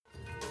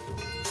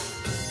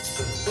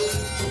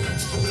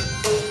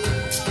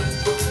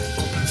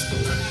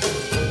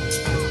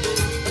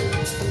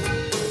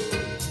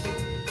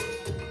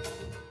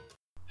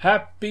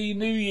Happy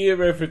New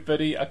Year,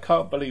 everybody. I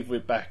can't believe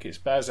we're back. It's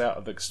Baz out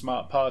of the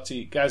Smart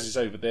Party. Gaz is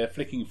over there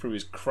flicking through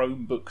his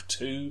Chromebook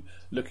 2,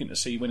 looking to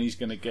see when he's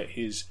going to get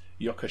his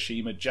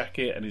Yokoshima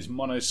jacket and his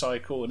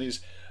monocycle and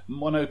his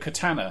mono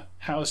katana.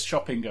 How's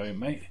shopping going,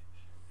 mate?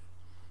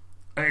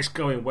 It's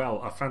going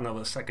well. I found out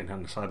that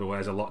second-hand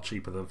cyberware is a lot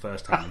cheaper than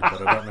first-hand, but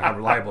I don't know how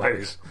reliable it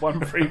is. One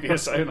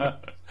previous owner.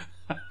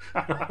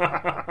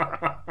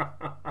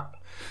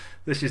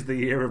 This is the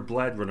year of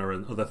Blade Runner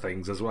and other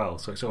things as well,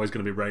 so it's always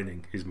going to be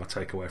raining, is my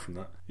takeaway from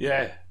that.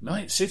 Yeah,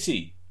 Night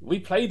City. We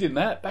played in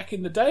that back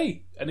in the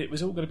day, and it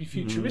was all going to be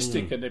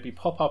futuristic, and there'd be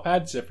pop-up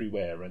ads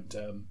everywhere, and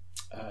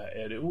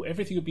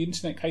everything would be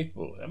internet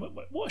capable. And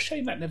what a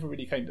shame that never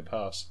really came to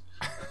pass.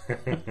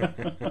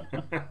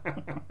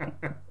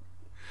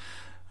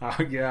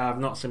 Yeah, I've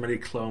not seen many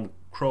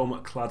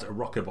chrome-clad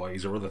rocker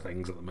boys or other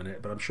things at the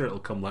minute, but I'm sure it'll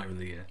come later in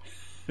the year.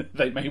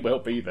 They may well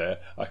be there.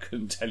 I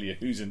couldn't tell you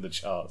who's in the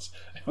charts.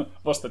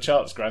 What's the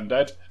charts,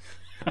 Grandad?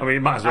 I mean,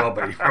 it might as well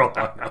be, for all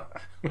I know.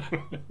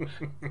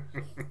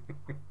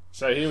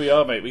 So here we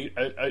are, mate.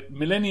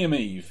 Millennium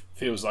Eve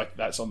feels like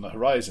that's on the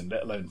horizon,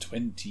 let alone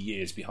 20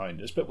 years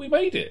behind us. But we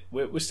made it.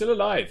 We're still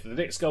alive. The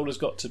next goal has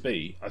got to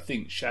be, I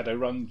think,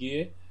 Shadowrun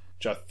year,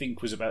 which I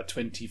think was about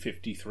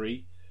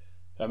 2053.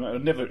 I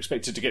never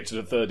expected to get to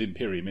the third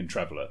Imperium in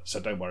Traveller, so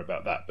don't worry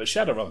about that. But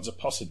Shadowrun's a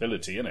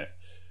possibility, isn't it?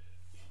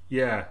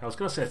 Yeah, I was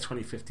going to say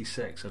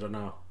 2056, I don't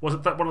know.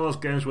 Wasn't that one of those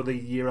games where the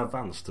year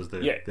advanced as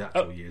the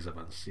actual years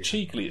advanced? Yeah.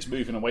 Cheekily, it's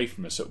moving away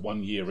from us at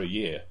 1 year a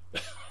year.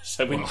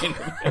 So we're going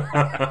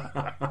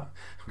to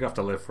have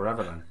to live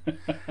forever then.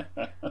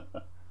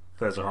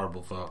 There's a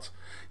horrible thought.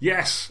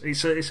 Yes,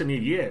 it's a new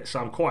year,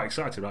 so I'm quite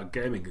excited about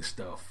gaming and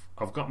stuff.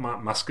 I've got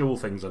my school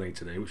things I need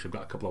to do, which I've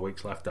got a couple of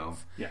weeks left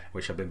of,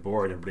 which I've been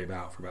boring everybody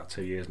about for about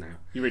 2 years now.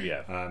 You really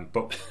have.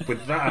 But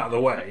with that out of the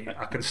way,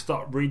 I can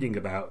stop reading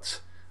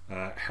about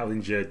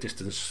Hellinger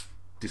distance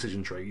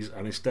decision trees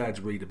and instead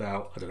read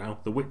about, I don't know,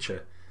 The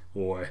Witcher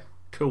or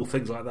cool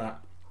things like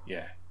that.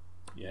 Yeah.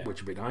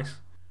 Which would be nice.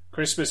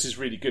 Christmas is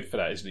really good for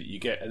that, isn't it? You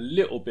get a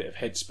little bit of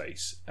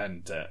headspace,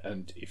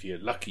 and if you're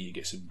lucky, you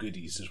get some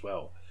goodies as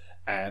well.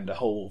 And a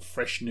whole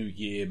fresh new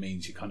year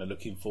means you're kind of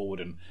looking forward,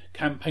 and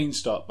campaigns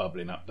start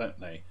bubbling up, don't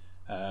they?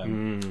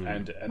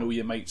 And all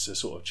your mates are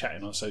sort of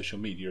chatting on social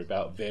media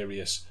about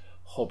various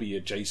hobby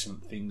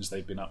adjacent things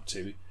they've been up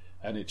to.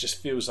 And it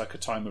just feels like a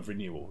time of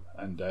renewal.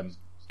 And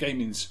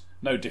gaming's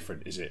no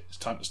different, is it? It's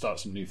time to start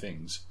some new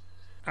things.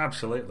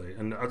 Absolutely.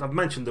 And I've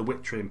mentioned The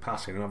Witcher in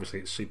passing, and obviously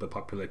it's super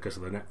popular because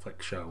of the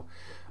Netflix show.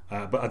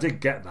 But I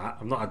did get that.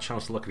 I've not had a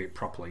chance to look at it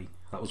properly.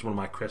 That was one of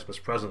my Christmas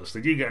presents.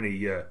 Did you get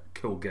any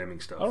cool gaming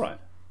stuff? All right.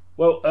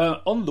 Well,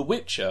 on The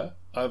Witcher,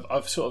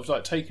 I've sort of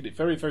like taken it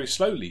very, very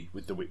slowly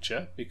with The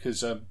Witcher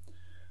because I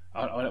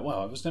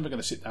was never going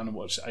to sit down and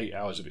watch 8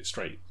 hours of it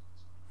straight.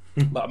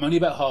 But I'm only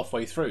about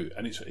halfway through,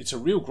 and it's a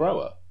real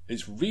grower.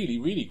 It's really,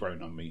 really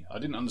grown on me. I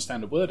didn't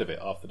understand a word of it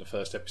after the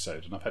first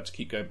episode, and I've had to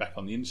keep going back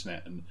on the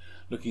internet and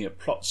looking at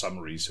plot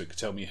summaries so it could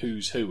tell me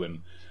who's who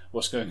and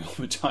what's going on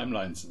with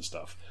timelines and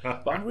stuff.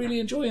 But I'm really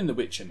enjoying The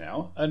Witcher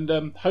now, and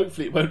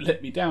hopefully it won't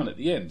let me down at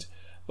the end.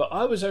 But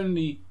I was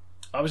only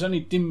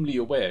dimly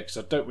aware, because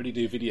I don't really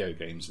do video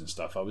games and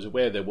stuff. I was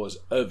aware there was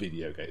a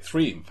video game,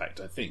 3 in fact,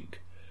 I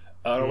think.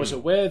 I was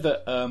aware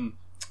that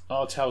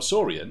Artal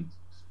Saurian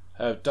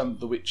have done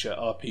the Witcher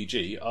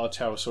RPG,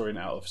 Artal Saurian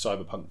out of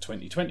Cyberpunk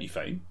 2020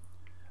 fame.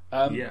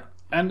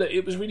 And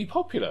it was really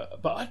popular.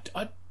 But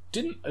I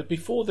didn't,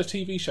 before the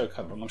TV show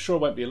came on, I'm sure I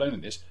won't be alone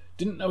in this,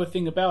 didn't know a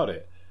thing about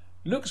it.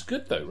 Looks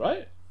good though,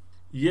 right?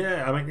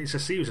 Yeah, I mean, it's a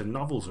series of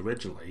novels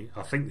originally.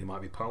 I think they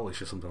might be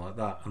Polish or something like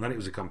that. And then it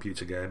was a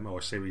computer game or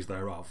a series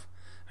thereof.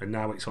 And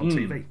now it's on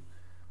TV.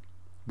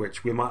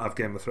 Which we might have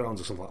Game of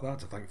Thrones or something like that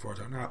to thank for, I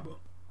don't know. But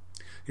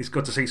it's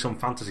good to see some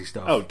fantasy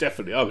stuff. Oh,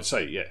 definitely, I would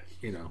say, yeah.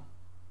 You know,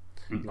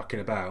 knocking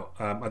about.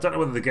 I don't know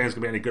whether the game's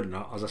going to be any good or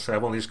not. As I say,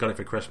 I've only just got it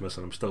for Christmas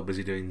and I'm still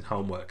busy doing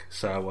homework.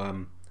 So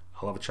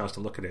I'll have a chance to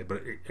look at it.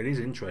 But it is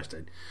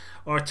interesting.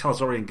 Artal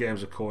Saurian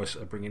Games, of course,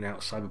 are bringing out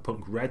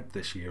Cyberpunk Red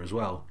this year as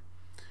well.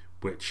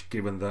 Which,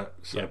 given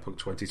that Cyberpunk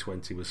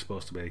 2020 was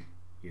supposed to be,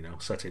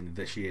 set in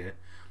this year,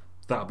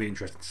 that'll be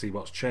interesting to see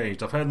what's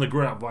changed. I've heard in the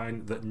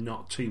grapevine that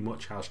not too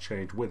much has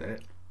changed with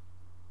it,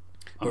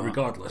 but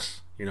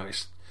regardless,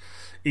 it's,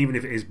 even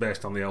if it is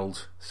based on the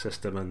old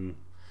system and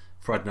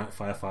Friday Night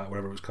Firefight,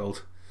 whatever it was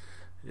called,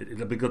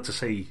 it'll be good to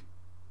see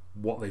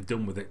what they've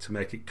done with it to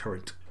make it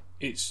current.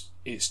 It's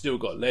still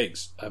got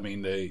legs. I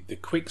mean, the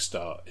Quick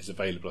Start is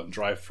available on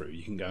drive-through.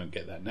 You can go and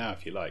get that now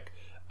if you like.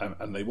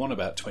 And they want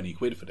about 20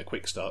 quid for the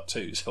Quick Start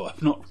too, so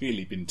I've not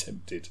really been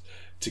tempted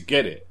to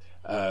get it.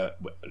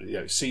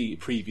 See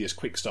previous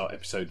Quick Start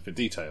episode for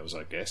details,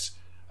 I guess.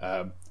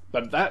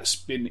 But that's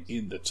been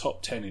in the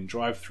top 10 in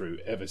drive-through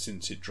ever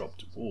since it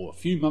dropped a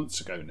few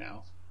months ago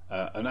now.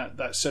 And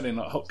that's selling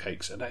like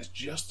hotcakes, and that's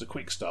just the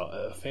Quick Start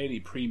at a fairly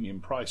premium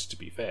price, to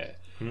be fair.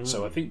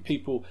 So I think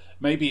people,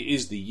 maybe it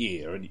is the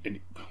year, and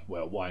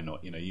well, why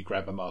not? You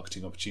grab a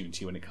marketing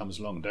opportunity when it comes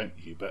along, don't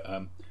you? But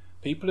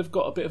people have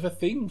got a bit of a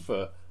thing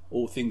for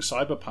all things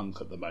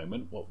cyberpunk at the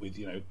moment, what with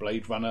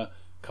Blade Runner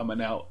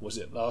coming out, was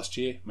it last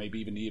year, maybe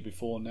even the year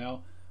before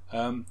now.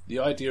 The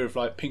idea of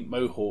like pink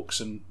mohawks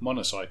and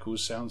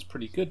motorcycles sounds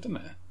pretty good, doesn't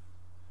it?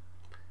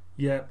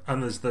 Yeah,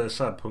 and there's the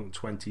Cyberpunk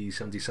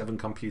 2077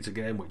 computer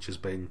game, which has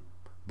been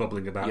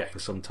bubbling about for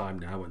some time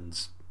now and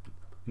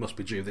must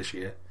be due this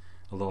year,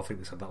 although I think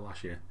they said that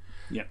last year.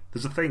 Yeah.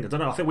 There's a thing, I don't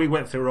know, I think we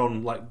went through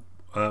on like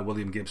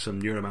William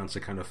Gibson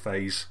Neuromancer kind of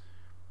phase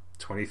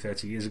 20,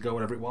 30 years ago,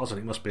 whatever it was, and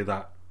it must be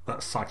that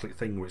cyclic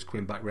thing where it's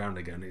coming back round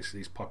again.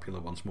 It's popular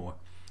once more,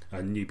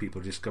 and new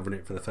people are discovering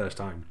it for the first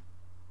time.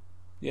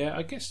 Yeah,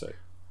 I guess so.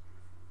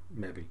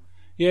 Maybe.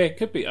 Yeah, it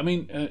could be. I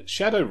mean,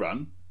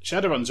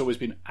 Shadowrun's always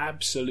been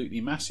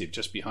absolutely massive,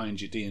 just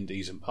behind your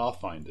D&Ds and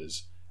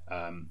Pathfinders.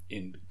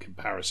 In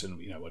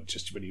comparison,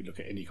 just when you look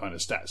at any kind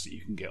of stats that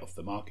you can get off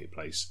the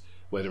marketplace,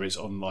 whether it's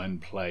online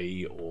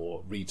play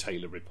or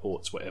retailer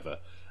reports, whatever.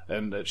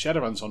 And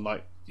Shadowrun's on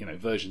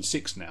version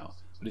 6 now,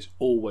 but it's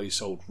always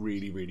sold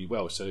really, really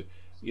well. So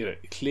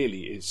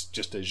clearly it's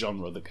just a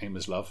genre that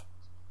gamers love.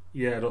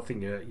 Yeah, I don't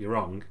think you're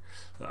wrong.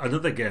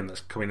 Another game that's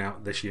coming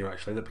out this year,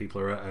 actually, that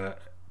people are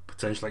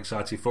potentially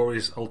excited for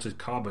is Altered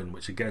Carbon,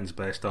 which again is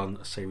based on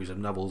a series of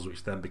novels,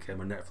 which then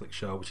became a Netflix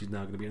show, which is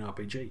now going to be an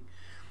RPG.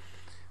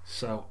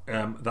 So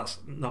that's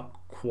not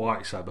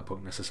quite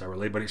cyberpunk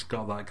necessarily, but it's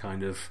got that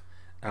kind of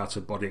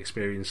out-of-body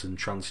experience and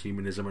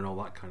transhumanism and all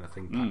that kind of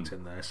thing packed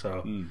in there.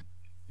 So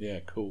yeah,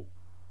 cool.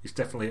 It's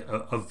definitely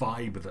a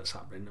vibe that's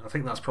happening. I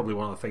think that's probably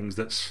one of the things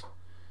that's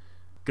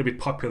going to be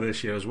popular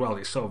this year as well.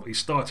 It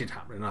started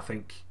happening. I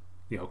think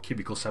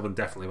Cubicle 7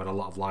 definitely had a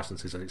lot of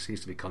licenses, and it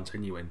seems to be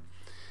continuing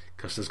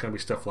because there's going to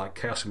be stuff like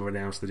Chaosium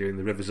announced they're doing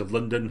the Rivers of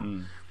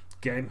London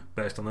game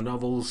based on the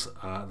novels.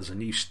 There's a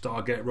new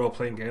Stargate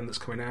role-playing game that's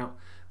coming out.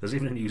 There's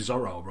even a new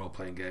Zorro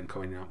role-playing game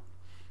coming out.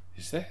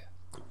 Is there?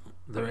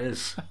 There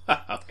is.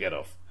 I'll get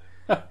off.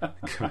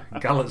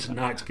 Gallant's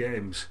Night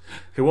Games,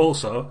 who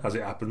also, as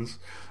it happens,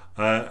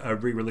 are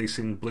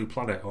re-releasing Blue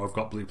Planet, or have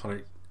got Blue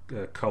Planet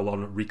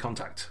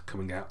Recontact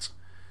coming out,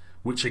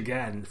 which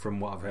again, from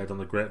what I've heard on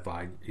the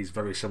grapevine, is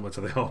very similar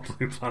to the old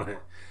Blue Planet,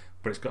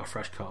 but it's got a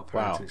fresh coat of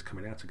paint and it's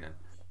coming out again.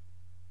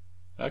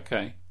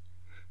 Okay.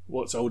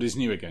 What's old is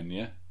new again,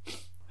 yeah?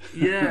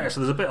 Yeah, so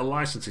there's a bit of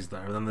licenses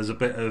there, and then there's a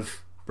bit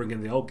of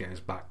bringing the old games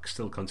back,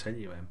 still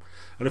continuing.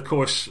 And of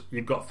course,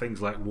 you've got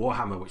things like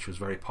Warhammer, which was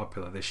very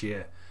popular this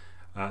year.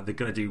 They're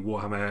going to do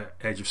Warhammer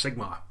Age of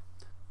Sigmar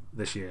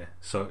this year,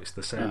 so it's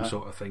the same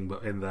sort of thing,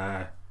 but in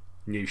their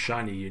new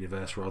shiny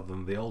universe rather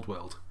than the old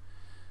world.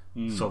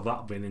 So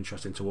that'll be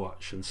interesting to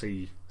watch and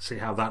see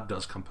how that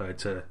does compared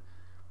to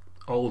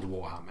old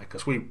Warhammer,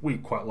 because we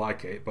quite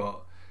like it,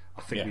 but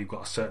I think we've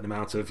got a certain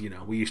amount of,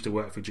 we used to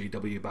work for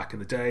GW back in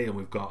the day, and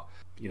we've got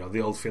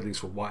the old feelings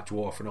for White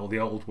Dwarf and all the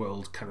old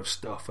world kind of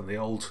stuff and the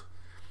old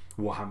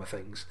Warhammer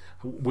things.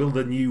 Will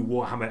the new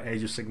Warhammer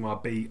Age of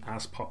Sigmar be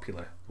as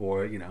popular,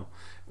 or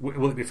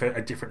will it be for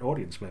a different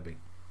audience?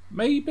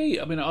 Maybe.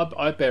 I mean,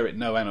 I bear it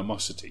no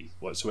animosity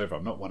whatsoever.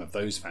 I'm not one of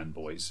those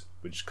fanboys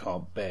which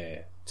can't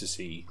bear to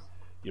see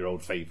your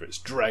old favourites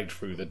dragged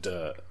through the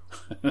dirt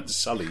and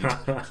sullied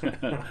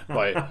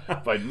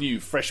by new,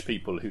 fresh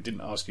people who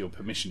didn't ask your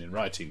permission in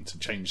writing to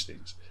change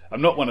things.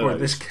 I'm not one of those. Or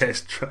in this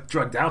case,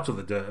 dragged out of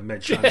the dirt and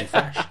made shiny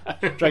fresh.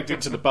 Dragged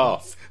into the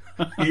bath.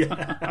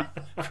 Yeah.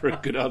 For a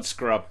good hard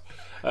scrub.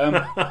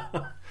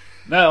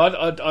 No,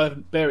 I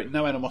bear it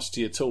no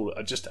animosity at all.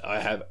 I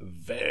have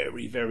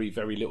very, very,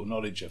 very little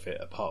knowledge of it,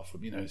 apart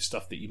from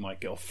stuff that you might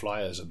get off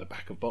flyers at the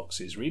back of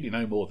boxes. Really,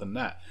 no more than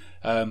that.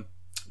 The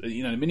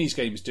minis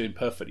game is doing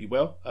perfectly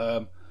well.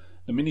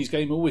 The minis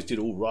game always did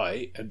all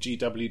right, and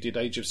GW did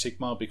Age of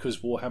Sigmar because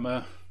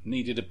Warhammer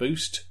needed a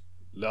boost.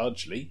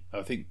 Largely,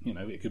 I think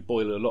it could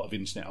boil a lot of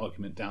internet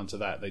argument down to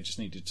that. They just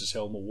needed to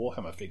sell more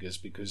Warhammer figures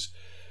because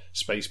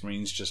Space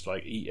Marines just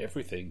eat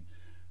everything.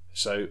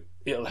 So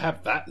it'll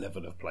have that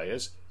level of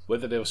players.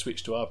 Whether they'll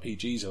switch to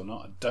RPGs or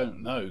not, I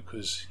don't know,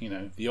 because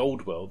the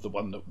old world, the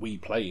one that we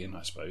play in,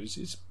 I suppose,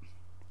 is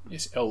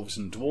elves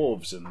and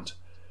dwarves and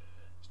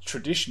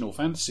traditional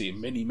fantasy in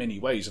many, many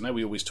ways. I know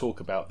we always talk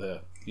about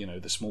the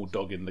small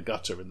dog in the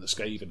gutter and the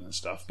Skaven and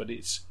stuff, but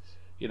it's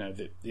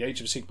the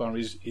Age of Sigmar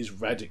is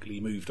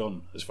radically moved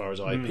on as far as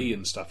IP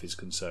and stuff is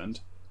concerned.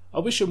 I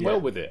wish them well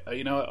with it.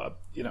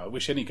 I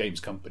wish any games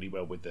company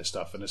well with their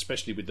stuff, and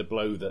especially with the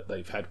blow that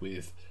they've had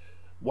with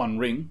One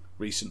Ring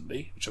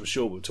recently, which I'm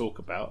sure we'll talk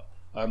about.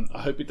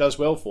 I hope it does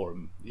well for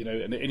them.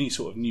 And any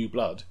sort of new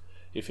blood,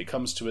 if it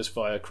comes to us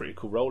via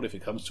Critical Role, if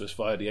it comes to us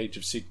via the Age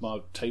of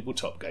Sigmar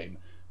tabletop game,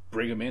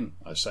 bring them in.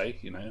 I say,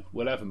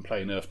 we'll have them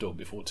playing Earth-Dawn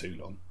before too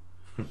long.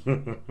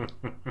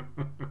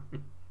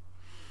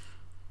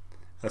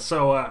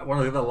 So one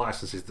of the other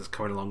licenses that's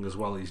coming along as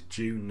well is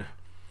Dune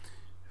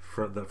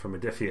from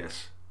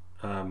Modiphius,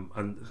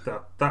 and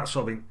that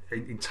sort of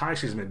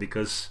entices me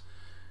because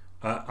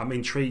I'm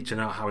intrigued to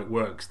know how it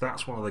works.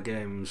 That's one of the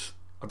games.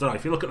 I don't know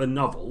if you look at the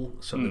novel,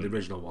 certainly the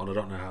original one. I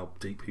don't know how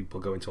deep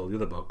people go into all the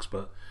other books,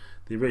 but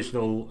the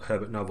original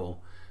Herbert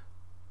novel,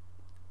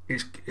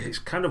 it's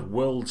kind of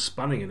world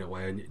spanning in a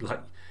way, and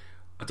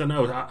I don't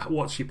know,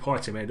 what's your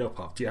party made up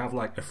of? Do you have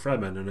a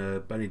Fremen and a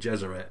Bene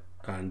Gesserit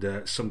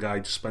and some guy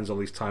just spends all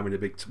his time in a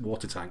big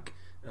water tank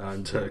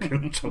and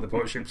can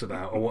teleport ships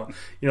about, or what?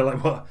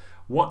 Like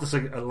what does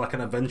like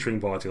an adventuring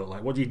party look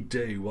like? What do you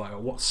do? Like,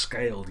 at what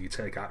scale do you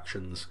take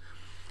actions?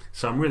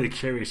 So I'm really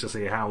curious to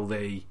see how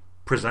they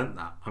present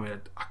that. I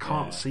mean, I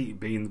can't see it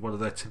being one of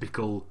their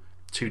typical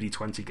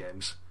 2D20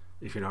 games,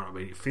 if you know what I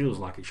mean. It feels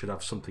like it should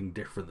have something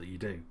different that you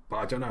do, but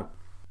I don't know.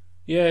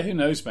 Yeah, who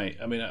knows, mate?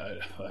 I mean,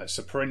 it's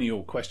a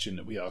perennial question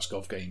that we ask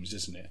of games,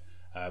 isn't it?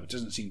 It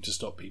doesn't seem to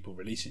stop people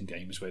releasing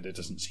games where there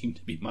doesn't seem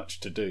to be much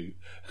to do.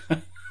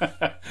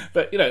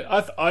 But,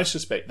 I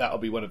suspect that'll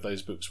be one of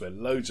those books where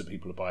loads of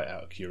people will buy it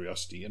out of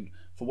curiosity, and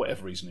for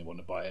whatever reason they want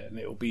to buy it, and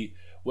it'll be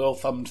well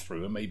thumbed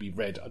through and maybe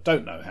read. I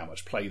don't know how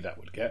much play that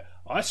would get.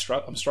 I'm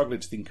struggling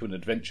to think of an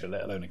adventure,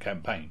 let alone a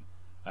campaign.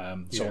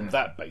 So on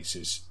that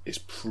basis, it's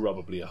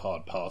probably a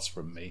hard pass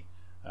from me.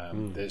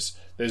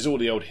 There's all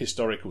the old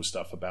historical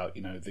stuff about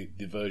the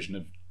version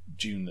of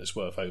Dune that's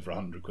worth over £100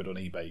 on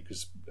eBay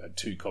because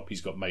 2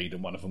 copies got made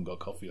and one of them got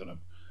coffee on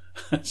them.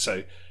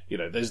 So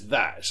there's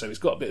that. So it's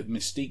got a bit of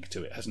mystique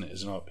to it, hasn't it,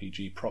 as an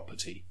RPG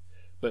property?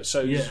 But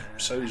so's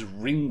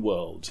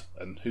Ringworld,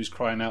 and who's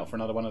crying out for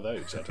another one of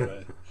those? I don't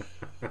know.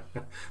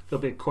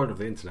 There'll be a corner of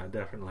the internet,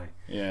 definitely.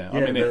 Yeah,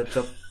 I mean,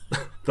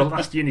 the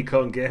last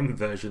Unicorns Games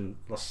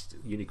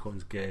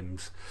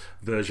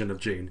version of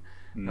Dune.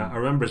 I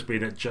remember us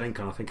being at Gen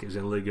Con. I think it was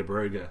in Liga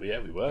Baruga. Yeah,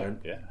 we were.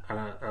 And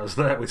I was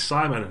there with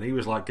Simon, and he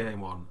was like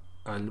getting one.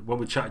 And when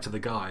we chatted to the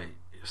guy,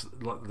 it's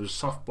like there's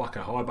soft black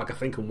and hardback, I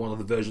think, and one of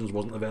the versions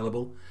wasn't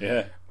available.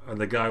 Yeah. And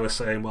the guy was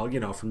saying,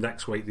 well, from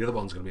next week the other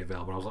one's going to be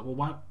available. And I was like, well,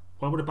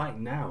 why would I buy it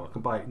now? I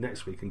can buy it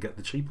next week and get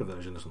the cheaper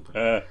version or something.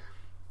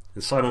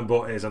 And Simon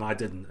bought his and I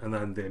didn't, and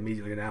then they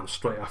immediately announced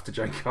straight after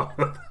Gen Con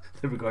that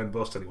they were going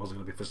bust and it wasn't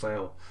going to be for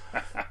sale.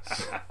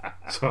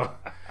 So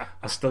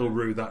I still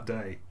rue that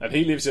day. And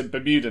he lives in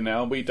Bermuda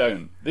now and we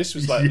don't. This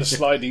was like the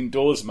sliding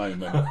doors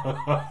moment.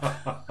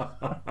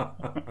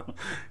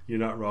 You're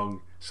not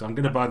wrong. So I'm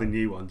going to buy the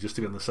new one just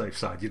to be on the safe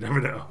side. You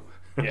never know.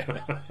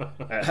 Yeah.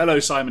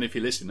 Hello, Simon, if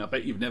you're listening. I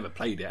bet you've never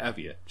played it, have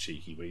you,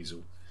 cheeky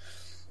weasel?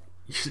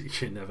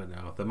 You never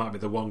know. There might be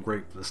the one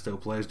group that still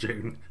plays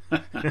Dune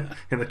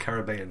in the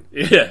Caribbean.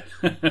 Yeah,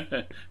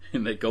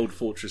 in their gold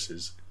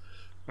fortresses.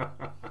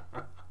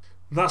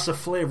 That's a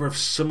flavour of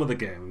some of the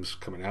games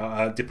coming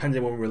out. Depending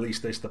on when we release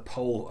this, the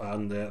poll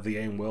on the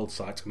AIM World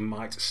site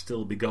might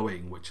still be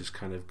going, which has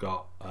kind of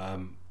got,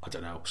 I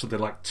don't know, something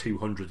like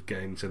 200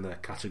 games in their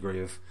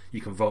category of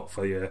you can vote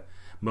for your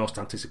most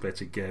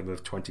anticipated game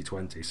of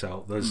 2020.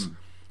 So there's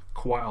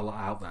quite a lot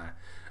out there.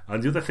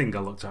 And the other thing I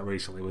looked at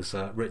recently was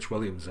Rich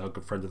Williams, a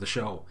good friend of the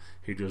show,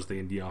 who does the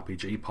indie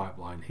RPG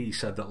pipeline. He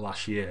said that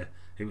last year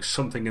it was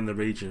something in the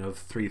region of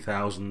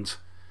 3,000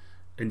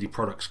 indie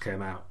products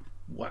came out.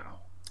 Wow.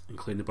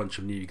 Including a bunch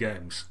of new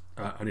games.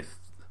 And if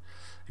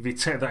you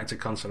take that into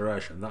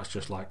consideration, that's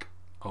just like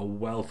a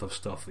wealth of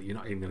stuff that you're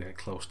not even going to get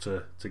close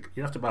to.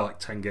 You have to buy like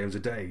 10 games a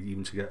day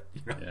even to get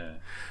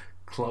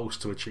close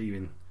to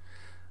achieving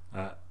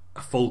a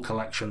full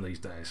collection these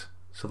days.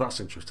 So that's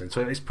interesting.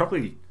 So it's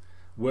probably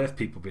worth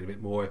people being a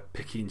bit more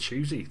picky and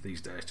choosy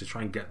these days to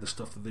try and get the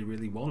stuff that they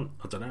really want.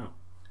 I don't know.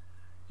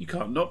 You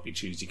can't not be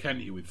choosy, can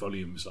you, with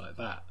volumes like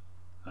that?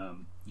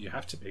 You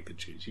have to pick and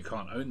choose. You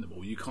can't own them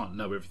all. You can't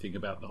know everything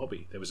about the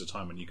hobby. There was a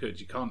time when you could.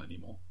 You can't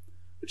anymore,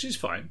 which is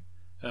fine.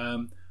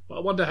 But I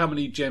wonder how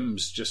many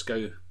gems just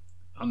go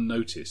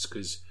unnoticed,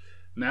 because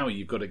now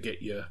you've got to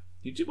get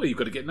you've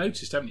got to get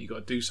noticed, haven't you? You've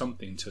got to do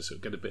something to sort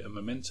of get a bit of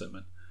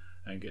momentum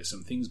and get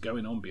some things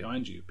going on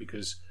behind you,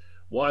 because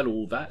while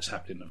all that's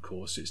happening, of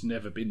course, it's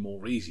never been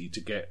more easy to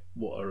get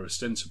what are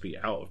ostensibly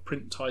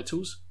out-of-print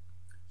titles.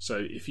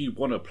 So if you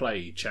want to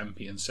play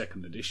Champion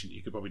 2nd Edition,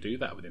 you could probably do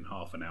that within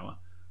half an hour.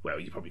 Well,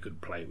 you probably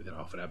couldn't play it within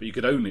half an hour, but you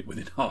could own it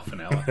within half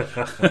an hour.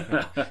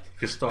 You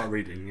could start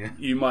reading, yeah.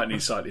 You might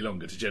need slightly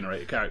longer to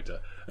generate a character.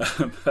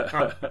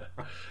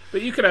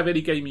 But you could have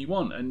any game you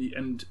want,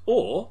 and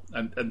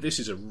this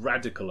is a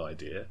radical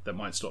idea that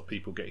might stop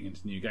people getting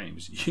into new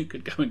games. You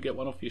could go and get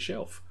one off your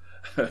shelf.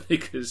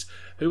 Because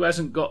who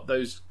hasn't got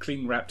those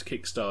cling wrapped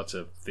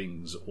Kickstarter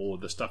things, or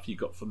the stuff you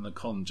got from the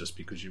con just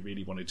because you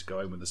really wanted to go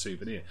home with a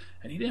souvenir,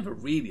 and you never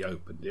really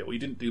opened it, or you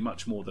didn't do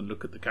much more than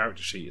look at the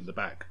character sheet in the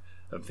back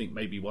and think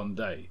maybe one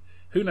day,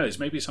 who knows,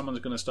 maybe someone's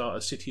going to start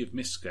a City of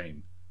Mist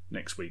game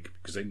next week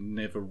because they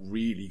never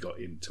really got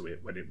into it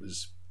when it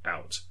was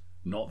out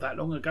not that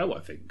long ago,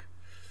 I think.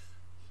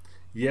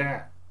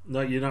 Yeah,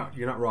 no, you're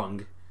not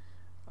wrong.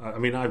 I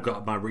mean, I've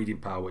got my reading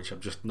power, which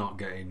I'm just not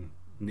getting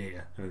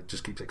near, and it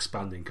just keeps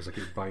expanding because I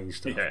keep buying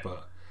stuff. Yeah.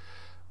 But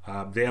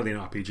the Alien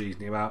RPG is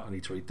new out. I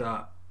need to read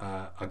that.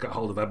 I got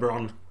hold of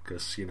Eberron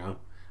because I'm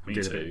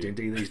doing a bit of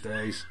D&D these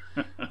days.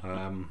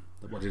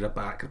 What did I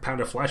back? A Pound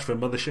of Flesh for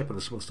Mothership, and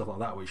there's some other stuff like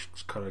that, which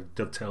kind of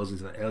dovetails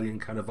into the Alien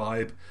kind of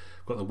vibe.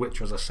 I've got The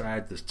Witcher, as I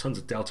said. There's tons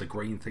of Delta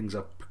Green things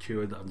I've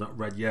procured that I've not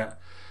read yet.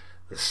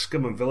 There's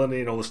Scum and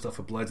Villainy and all the stuff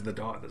for Blades in the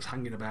Dark that's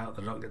hanging about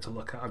that I don't get to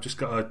look at. I've just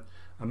got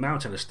a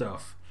mountain of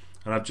stuff.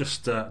 And I've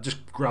just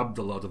grabbed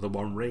a lot of the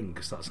One Ring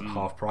because that's at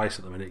half price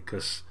at the minute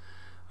because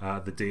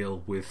the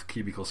deal with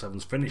Cubicle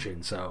 7's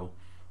finishing. So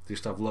they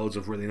used to have loads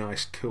of really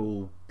nice,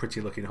 cool, pretty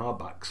looking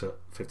hardbacks at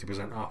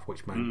 50% off,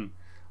 which meant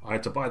I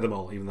had to buy them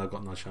all, even though I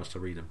got no chance to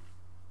read them.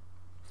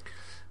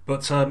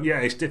 But yeah,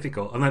 it's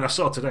difficult. And then I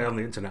saw today on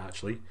the internet,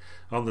 actually,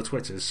 on the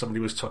Twitters, somebody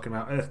was talking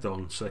about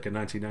Earthdawn circa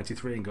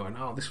 1993 and going,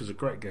 "Oh, this was a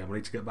great game. I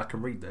need to get back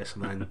and read this."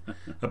 And then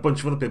a bunch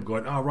of other people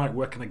going, "Oh, right,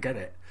 where can I get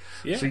it?"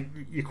 Yeah. So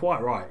you're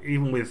quite right.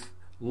 Even with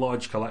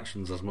large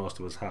collections, as most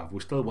of us have, we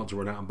still want to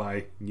run out and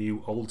buy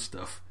new old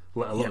stuff,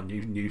 let alone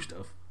new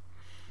stuff.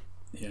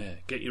 Yeah,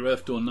 get your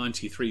Earthdawn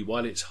 93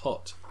 while it's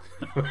hot.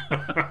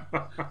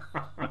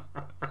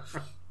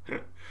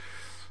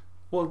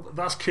 Well,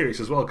 that's curious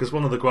as well, because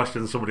one of the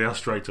questions somebody asked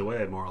straight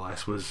away, more or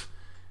less, was,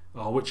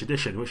 "Oh, which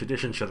edition? Which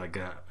edition should I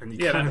get?" And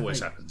that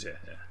always happens.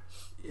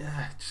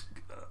 Yeah.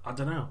 I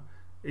don't know.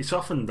 It's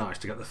often nice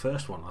to get the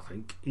first one. I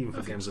think, even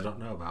for games I don't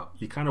know about,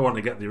 you kind of want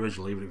to get the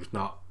original, even if it's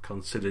not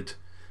considered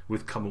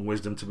with common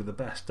wisdom to be the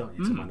best, don't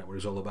you? To find out what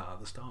it's all about at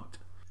the start.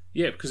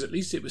 Yeah, because at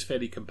least it was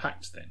fairly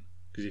compact then.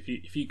 Because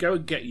if you go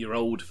and get your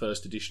old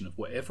first edition of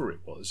whatever it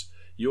was,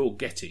 you're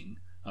getting,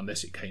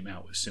 unless it came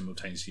out was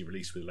simultaneously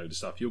released with a load of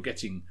stuff, you're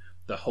getting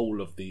the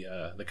whole of the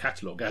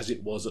catalogue as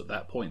it was at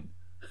that point.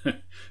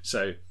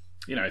 So,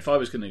 if I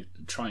was going to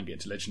try and get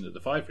into Legend of the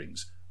Five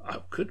Rings, I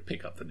could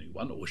pick up the new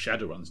one, or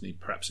Shadowrun's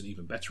perhaps an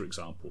even better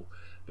example.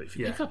 But if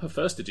you pick up a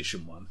first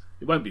edition one,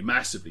 it won't be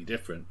massively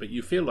different, but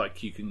you feel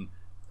like you can,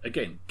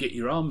 again, get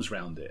your arms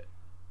round it.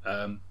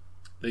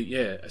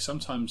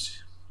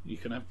 Sometimes you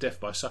can have death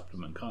by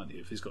supplement, can't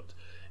you?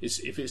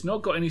 If it's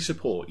not got any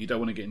support, you don't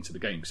want to get into the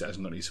game because it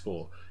hasn't got any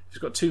support. If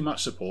it's got too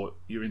much support,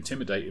 you're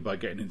intimidated by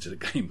getting into the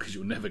game because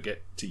you'll never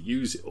get to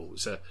use it all.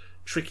 It's a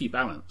tricky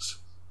balance.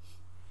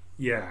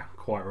 Yeah,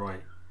 quite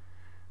right.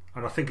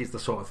 And I think it's the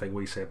sort of thing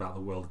we say about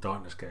the World of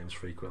Darkness games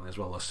frequently as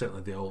well, or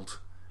certainly the old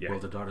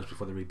World of Darkness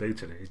before they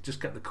rebooted it. Is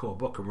just get the core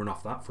book and run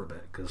off that for a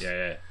bit, because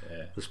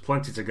there's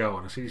plenty to go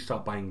on. As soon as you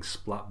start buying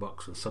splat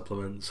books and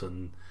supplements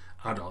and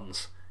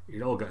add-ons,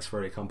 it all gets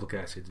very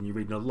complicated, and you're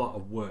reading a lot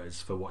of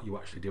words for what you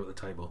actually do at the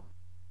table.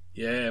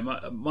 Yeah,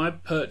 my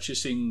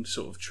purchasing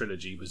sort of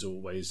trilogy was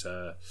always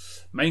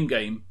main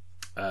game,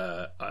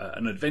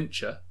 an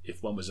adventure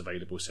if one was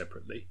available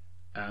separately,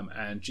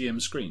 and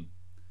GM screen,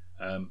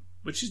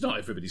 which is not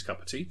everybody's cup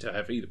of tea to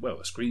have either.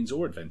 Well, screens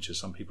or adventures.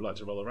 Some people like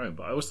to roll their own,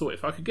 but I always thought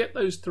if I could get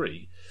those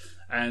three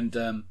and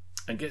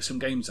get some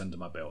games under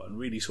my belt and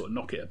really sort of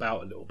knock it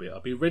about a little bit,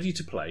 I'd be ready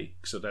to play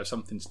because I'd have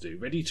something to do,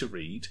 ready to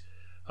read.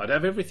 I'd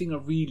have everything I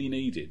really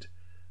needed.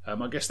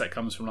 I guess that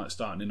comes from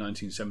starting in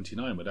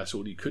 1979, where that's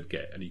all you could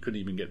get, and you couldn't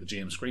even get the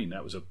GM screen.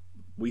 That was a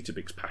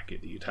Weetabix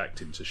packet that you'd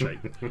hacked into shape.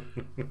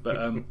 But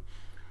and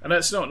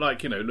that's not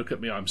like, look at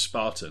me, I'm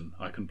Spartan.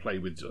 I can play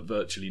with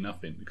virtually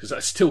nothing, because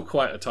that's still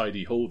quite a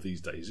tidy haul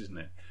these days, isn't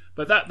it?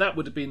 But that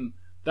would be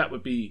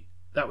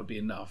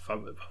enough.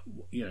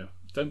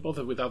 Don't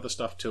bother with other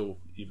stuff till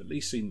you've at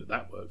least seen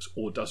that works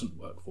or doesn't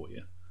work for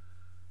you.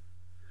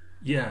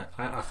 Yeah,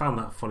 I found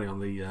that funny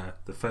on the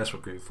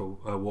Facebook group for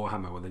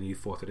Warhammer when the new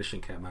 4th edition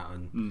came out,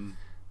 and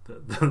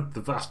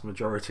the vast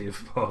majority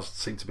of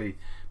posts seem to be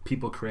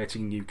people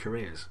creating new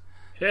careers.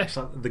 Yeah. It's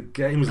like the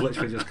game's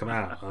literally just come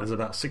out, and there's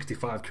about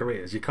 65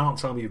 careers. You can't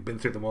tell me you've been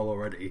through them all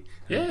already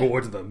and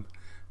bored of them,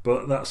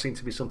 but that seemed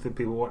to be something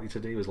people wanted to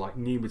do, is like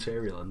new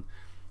material. And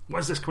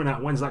when's this coming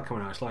out? When's that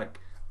coming out? It's like,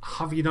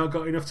 have you not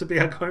got enough to be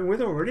going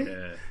with already?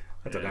 Yeah.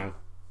 I don't know.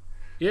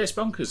 Yeah, it's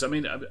bonkers. I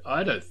mean,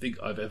 I don't think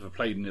I've ever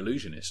played an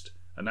illusionist,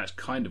 and that's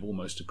kind of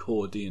almost a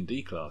core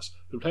D&D class.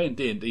 We're playing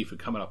D&D for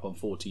coming up on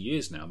 40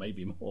 years now,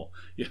 maybe more.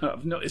 It's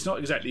not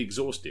exactly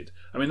exhausted.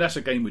 I mean, that's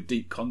a game with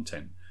deep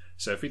content.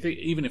 So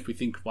even if we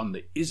think of one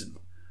that isn't,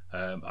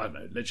 I don't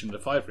know, Legend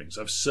of the Five Rings,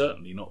 I've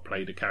certainly not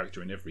played a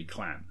character in every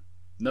clan.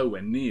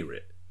 Nowhere near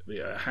it.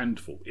 A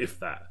handful, if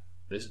that.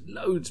 There's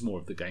loads more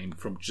of the game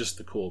from just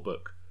the core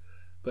book.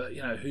 But,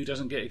 who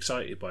doesn't get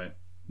excited by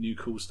new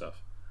cool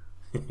stuff?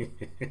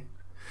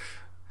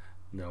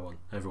 No one.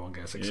 Everyone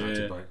gets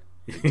excited by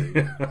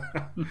it.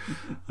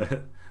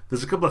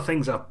 There's a couple of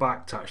things I've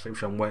backed, actually,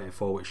 which I'm waiting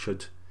for, which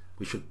should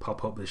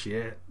pop up this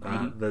year.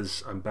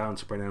 I'm bound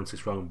to pronounce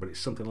this wrong, but it's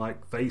something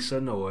like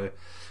Vaesen, or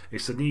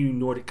it's a new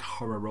Nordic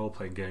horror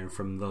role-playing game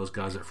from those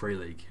guys at Free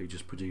League who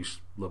just produce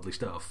lovely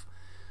stuff.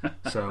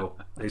 So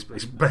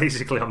it's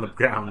basically on the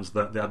grounds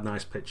that they had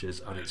nice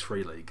pictures and it's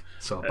Free League.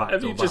 So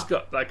have you just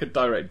got like a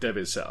direct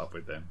debit set up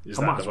with them? Is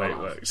that the way it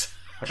works?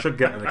 I should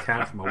get an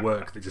account from my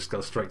work that just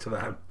goes straight to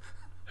them.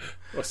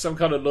 Or some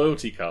kind of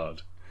loyalty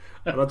card.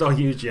 And I don't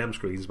use GM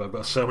screens, but I've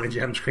got so many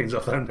GM screens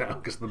off them now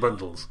because of the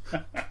bundles.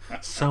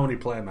 So many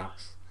player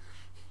mats,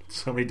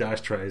 so many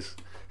dice trays.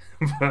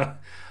 I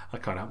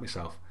can't help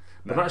myself.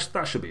 But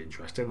that should be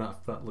interesting.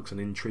 That looks an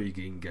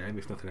intriguing game.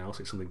 If nothing else,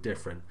 it's something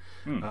different.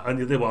 And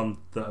the other one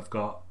that I've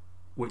got,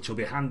 which will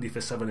be handy for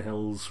Seven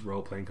Hills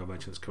role playing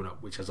convention that's coming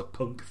up, which has a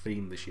punk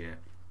theme this year.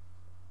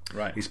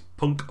 Right, is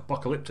Punk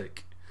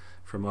Apocalyptic,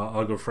 from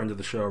our good friend of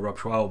the show, Rob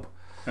Schwalb.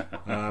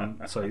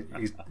 So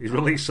he's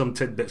released some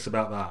tidbits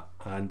about that,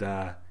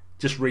 and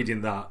just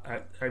reading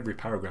that, every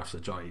paragraph's a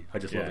joy. I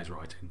just love his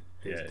writing.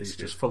 It's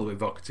just full of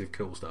evocative,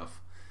 cool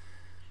stuff.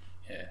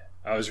 Yeah,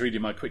 I was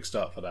reading my quick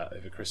start for that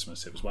over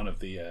Christmas. It was one of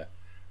the.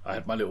 I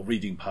had my little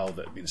reading pile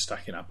that had been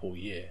stacking up all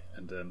year,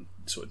 and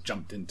sort of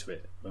jumped into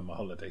it when my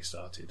holiday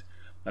started,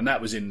 and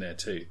that was in there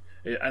too.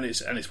 And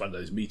it's one of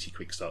those meaty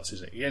quick starts,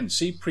 isn't it? Again,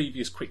 see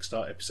previous quick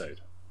start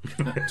episode.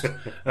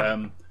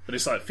 But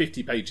it's like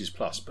 50 pages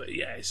plus. But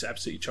yeah, it's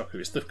absolutely chocker.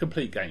 It's the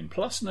complete game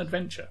plus an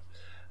adventure.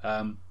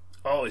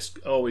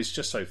 It's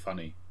just so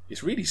funny.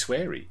 It's really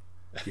sweary.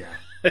 Yeah,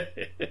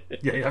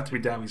 yeah, you have to be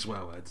down with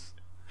swear words.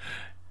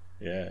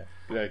 Yeah,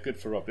 good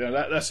for Rob.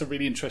 That's a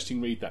really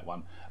interesting read, that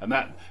one. And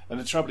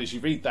the trouble is, you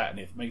read that and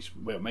it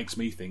makes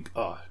me think,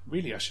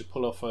 really, I should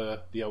pull off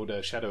the old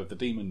Shadow of the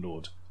Demon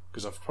Lord,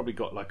 because I've probably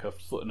got like a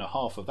foot and a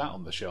half of that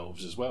on the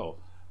shelves as well.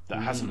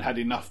 That hasn't had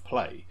enough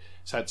play.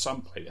 It's had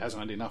some play, it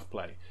hasn't had enough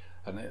play,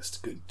 and that's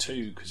good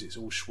too because it's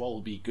all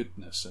Schwalbe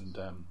goodness. And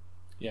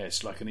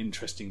it's like an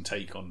interesting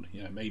take on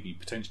maybe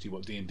potentially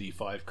what D&D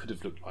 5 could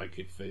have looked like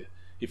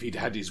if he'd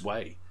had his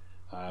way.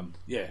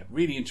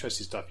 Really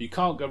interesting stuff. You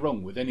can't go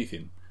wrong with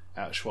anything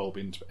out of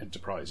Schwalbe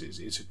Enterprises.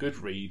 It's a good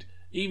read,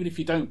 even if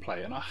you don't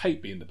play. And I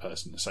hate being the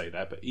person to say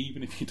that, but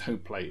even if you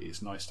don't play it,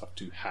 it's nice stuff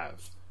to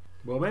have.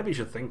 Well, maybe you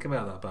should think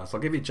about that, Baz. I'll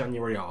give you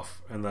January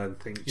off, and then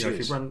think,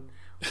 if you run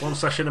one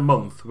session a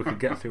month, we could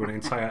get through an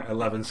entire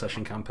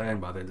 11-session campaign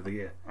by the end of the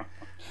year,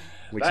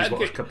 which is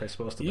what it's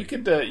supposed to be. You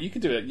could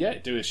do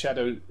it. Do a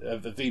Shadow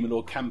of the Demon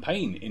Lord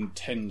campaign in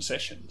 10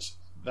 sessions.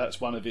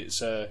 That's one of its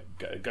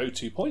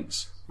go-to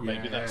points.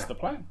 Maybe that's the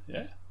plan.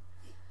 Yeah,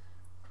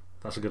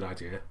 that's a good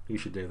idea. You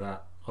should do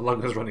that,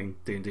 along as running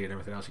D&D and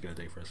everything else you're going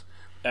to do for us.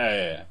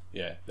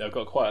 Yeah. They've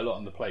got quite a lot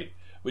on the plate,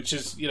 which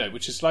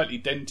has slightly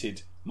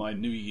dented my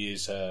New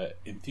Year's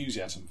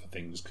enthusiasm for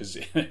things, because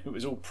it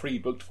was all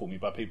pre-booked for me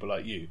by people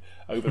like you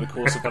over the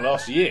course of the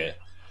last year.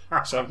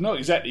 So I've not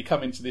exactly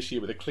come into this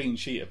year with a clean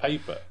sheet of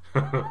paper.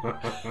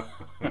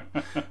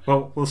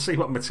 Well, we'll see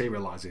what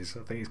materialises.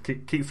 I think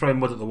it's keep throwing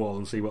mud at the wall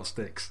and see what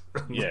sticks.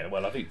 Yeah,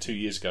 well, I think 2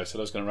 years ago I said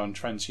I was going to run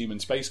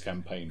Transhuman Space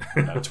Campaign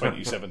in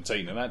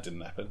 2017, and that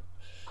didn't happen.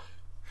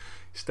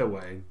 Still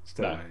waiting.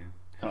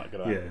 Can't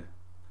get out. Yeah.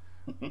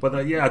 But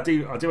I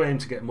do aim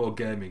to get more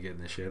gaming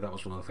in this year. That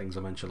was one of the things I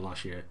mentioned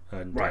last year,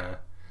 and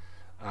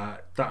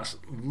that's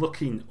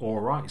looking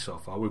all right so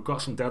far. We've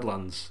got some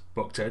Deadlands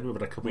booked in. We've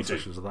had a couple of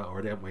sessions of that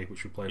already, haven't we?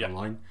 Which we played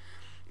online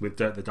with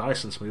Dirk the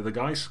Dice and some of the other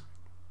guys,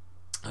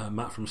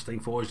 Matt from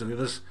Steamforged and the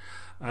others.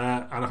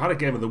 And I've had a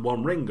game of the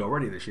One Ring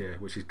already this year,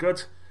 which is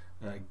good.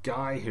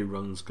 Guy, who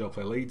runs Go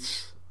Play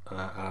Leeds,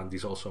 and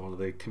he's also on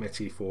the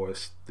committee for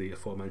the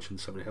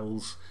aforementioned Seven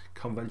Hills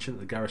convention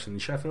at the Garrison in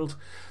Sheffield.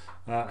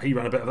 He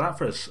ran a bit of that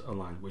for us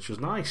online, which was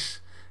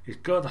nice. It's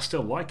good. I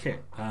still like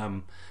it.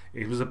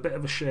 It was a bit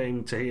of a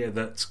shame to hear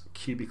that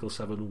Cubicle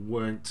 7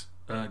 weren't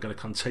going to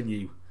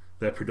continue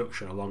their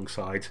production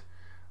alongside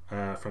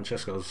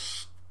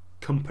Francesco's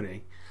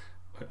company,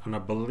 and I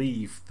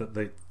believe that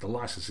the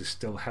license is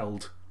still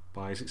held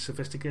by, is it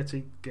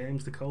Sophisticated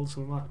Games, they're called,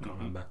 something like that? I can't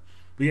remember.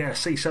 But yeah,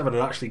 C7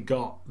 had actually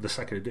got the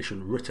second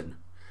edition written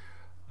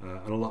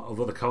and a lot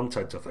of other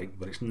content, I think,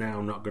 but it's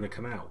now not going to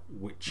come out,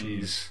 which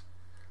is,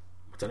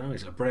 I don't know,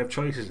 it's a brave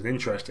choice. It's an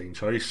interesting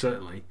choice,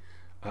 certainly.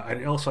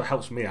 And it also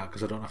helps me out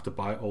because I don't have to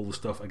buy all the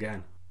stuff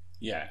again.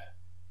 Yeah,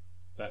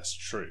 that's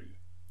true.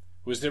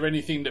 Was there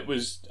anything that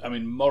was... I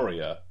mean,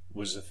 Moria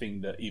was a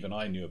thing that even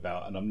I knew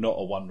about, and I'm not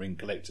a One Ring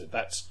collector.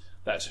 That's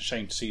a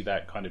shame to see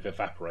that kind of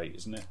evaporate,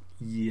 isn't it?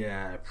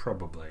 Yeah,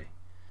 probably.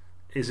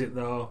 Is it,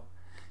 though?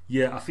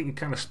 Yeah, I think you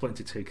kind of split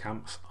into two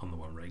camps on the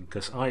One Ring,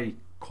 because I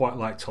quite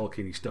like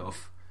Tolkien-y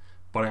stuff,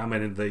 but I am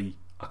in the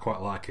I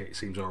quite like it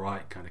seems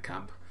alright kind of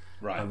camp.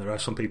 Right. And there are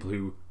some people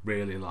who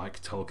really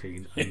like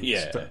Tolkien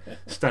and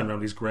stand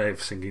around his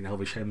grave singing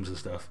Elvish hymns and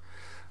stuff.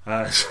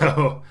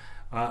 So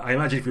I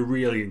imagine if you're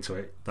really into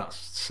it, that's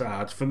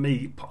sad. For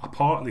me, I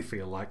partly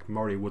feel like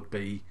Moria would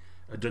be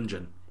a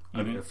dungeon,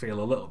 and it would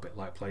feel a little bit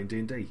like playing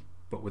D&D,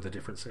 but with a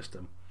different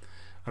system.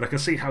 And I can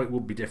see how it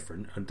would be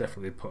different and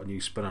definitely put a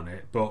new spin on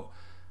it, but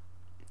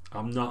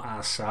I'm not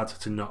as sad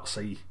to not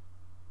see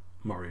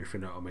Moria, if you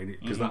know what I mean,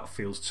 because that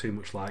feels too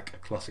much like a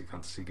classic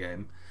fantasy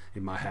game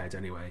in my head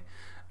anyway.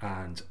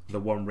 And the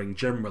One Ring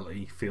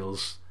generally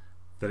feels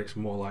that it's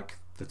more like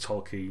the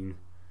Tolkien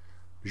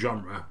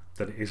genre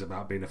than it is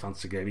about being a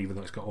fantasy game, even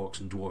though it's got orcs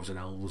and dwarves and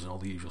elves and all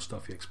the usual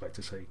stuff you expect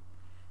to see.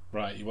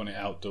 Right, you want it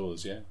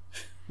outdoors, yeah?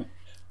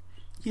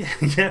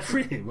 Yeah,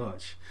 pretty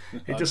much.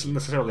 It doesn't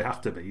necessarily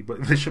have to be,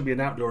 but there should be an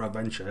outdoor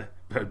adventure,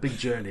 a big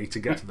journey to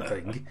get to the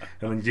thing,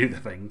 and then you do the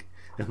thing,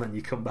 and then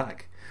you come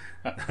back.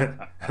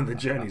 And the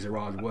journeys are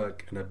hard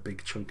work and a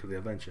big chunk of the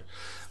adventure.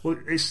 Well,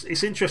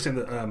 it's interesting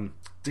that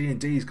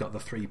D&D's got the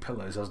three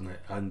pillars, hasn't it?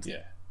 And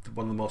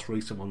one of the most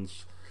recent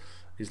ones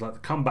is like the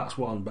combat's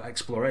one, but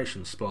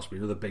exploration's supposed to be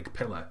another big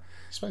pillar.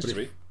 Supposed to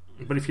be.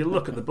 But if you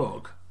look at the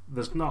book,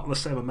 there's not the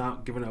same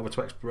amount given over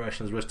to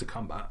exploration as there is to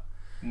combat.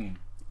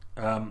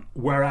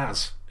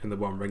 Whereas in the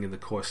One Ring, in the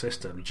core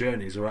system,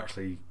 journeys are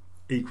actually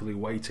equally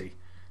weighty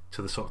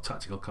to the sort of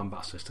tactical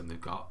combat system they've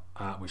got,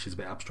 which is a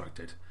bit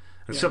abstracted.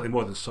 And certainly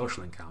more than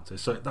social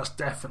encounters. So that's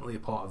definitely a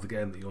part of the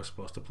game that you're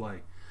supposed to play.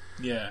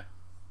 Yeah.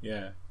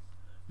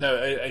 No,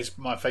 it's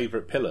my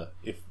favourite pillar,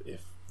 if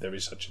there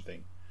is such a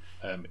thing,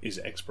 is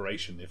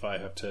exploration. If I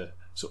have to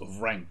sort of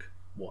rank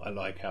what I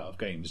like out of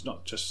games,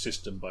 not just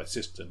system by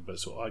system, but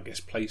sort of, I guess,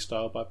 play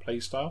style by play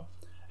style,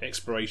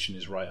 exploration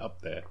is right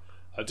up there.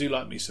 I do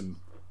like me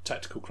some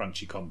tactical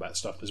crunchy combat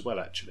stuff as well,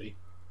 actually,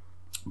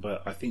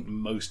 but I think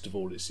most of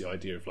all it's the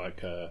idea of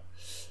like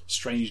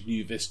strange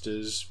new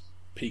vistas,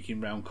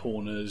 peeking round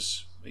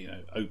corners,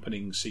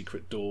 opening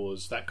secret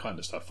doors, that kind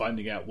of stuff,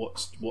 finding out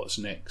what's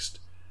next.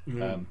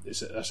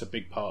 That's a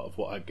big part of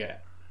what I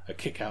get a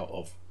kick out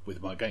of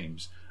with my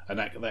games, and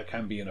that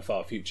can be in a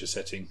far future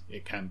setting.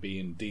 It can be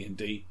in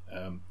D&D,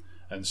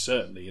 and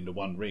certainly in the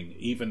One Ring.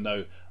 Even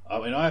though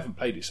I haven't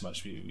played it so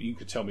much, you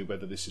could tell me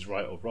whether this is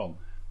right or wrong.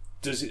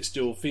 Does it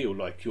still feel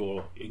like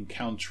you're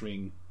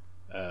encountering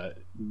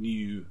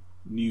new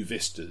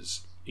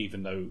vistas,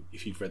 even though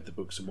if you've read the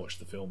books and watched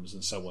the films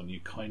and so on, you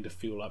kind of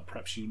feel like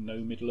perhaps you know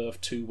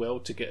Middle-earth too well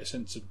to get a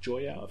sense of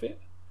joy out of it?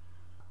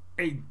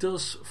 It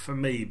does for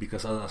me,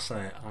 because as I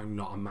say, I'm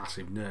not a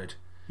massive nerd.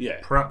 Yeah.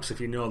 Perhaps if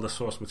you know the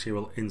source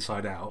material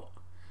inside out,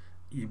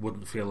 you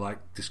wouldn't feel like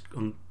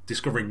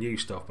discovering new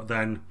stuff. But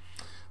then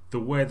the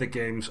way the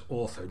game's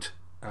authored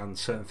and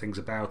certain things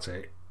about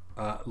it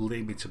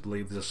lead me to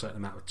believe there's a certain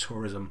amount of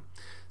tourism.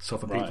 So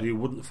for people who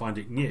wouldn't find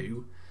it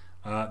new,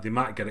 they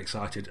might get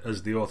excited,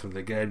 as the author of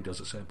the game does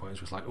at certain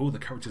points. It's like, the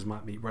characters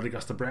might meet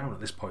Radagast the Brown at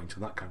this point,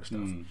 and that kind of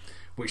stuff,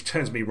 which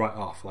turns me right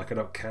off. Like, I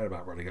don't care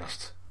about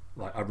Radagast.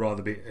 Like, I'd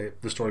rather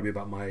the story be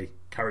about my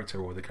character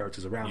or the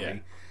characters around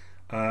me.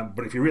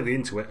 But if you're really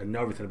into it and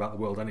know everything about the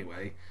world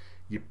anyway,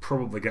 you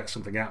probably get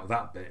something out of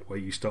that bit where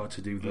you start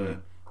to do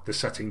the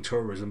setting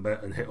tourism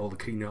bit and hit all the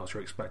keynotes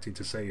you're expecting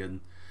to see and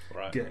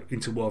get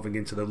interwoven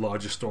into the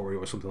larger story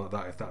or something like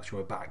that, if that's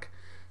your bag.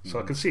 So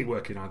I can see it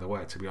working either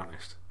way, to be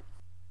honest.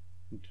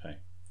 Okay.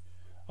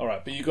 All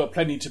right, but you've got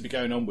plenty to be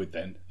going on with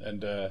then.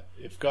 And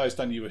if Guy's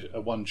done you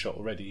a one-shot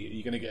already, are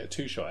you going to get a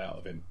two-shot out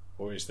of him?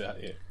 Or is that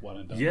it, one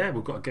and done? Yeah,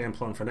 we've got a game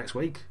plan for next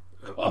week.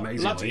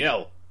 Amazingly. Bloody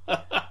hell.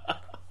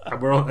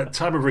 And we're at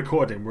time of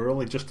recording, we're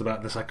only just about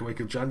in the second week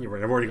of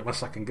January. I've already got my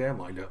second game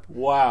lined up.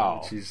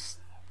 Wow.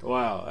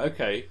 Wow,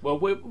 okay. Well,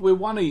 we're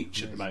one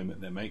each at the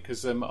moment then, mate,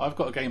 because I've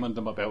got a game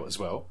under my belt as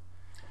well.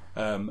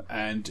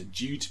 And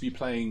due to be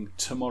playing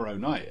tomorrow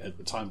night at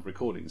the time of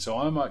recording, so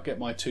I might get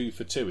my 2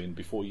 for 2 in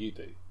before you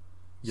do.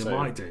 You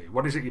might do.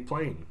 What is it you're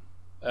playing?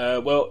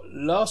 Well,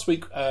 last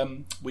week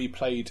we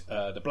played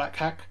the Black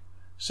Hack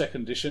 2nd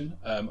edition.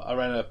 I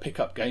ran a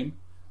pickup game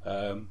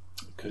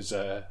because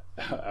our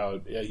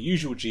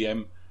usual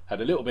GM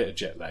had a little bit of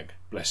jet lag.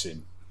 Bless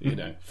him.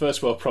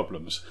 First world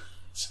problems.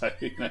 So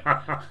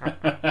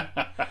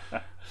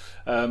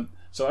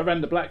so I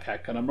ran the Black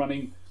Hack, and I'm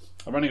running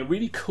a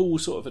really cool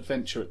sort of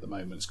adventure at the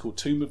moment. It's called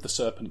Tomb of the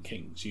Serpent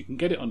Kings. You can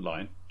get it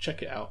online,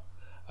 check it out,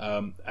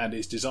 and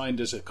it's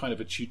designed as a kind of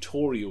a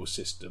tutorial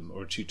system,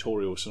 or a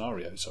tutorial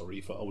scenario,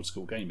 for old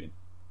school gaming,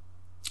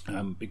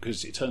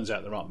 because it turns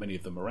out there aren't many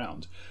of them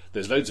around.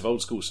 There's loads of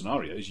old school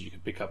scenarios you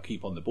can pick up,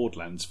 keep on the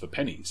Borderlands for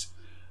pennies,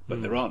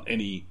 but there aren't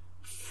any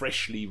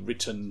freshly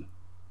written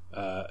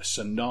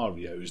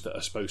scenarios that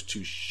are supposed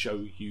to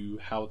show you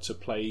how to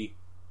play,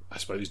 I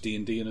suppose,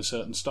 D&D in a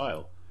certain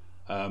style.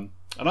 And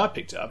I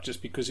picked it up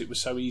just because it was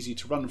so easy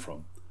to run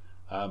from.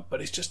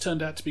 But it's just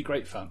turned out to be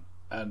great fun.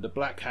 And the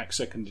Black Hack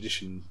 2nd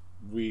edition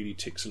really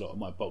ticks a lot of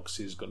my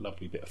boxes. Got a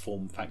lovely bit of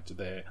form factor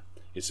there.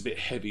 It's a bit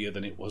heavier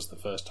than it was the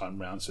first time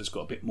round, so it's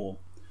got a bit more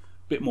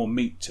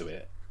meat to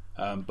it.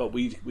 But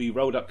we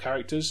rolled up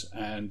characters,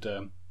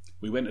 and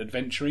we went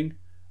adventuring,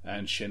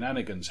 and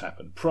shenanigans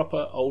happened.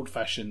 Proper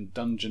old-fashioned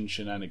dungeon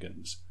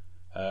shenanigans,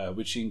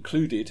 which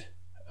included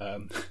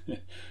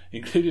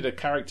a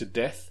character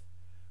death,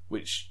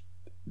 which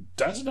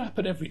doesn't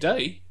happen every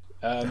day.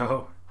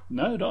 No,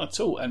 not at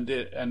all.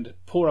 And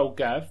poor old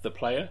Gav, the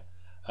player,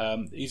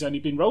 he's only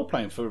been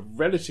role-playing for a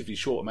relatively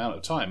short amount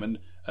of time, and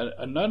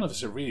none of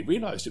us have really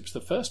realised it was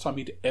the first time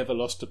he'd ever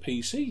lost a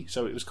PC.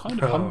 So it was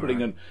kind of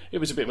humbling, and it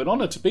was a bit of an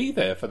honour to be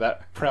there for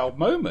that proud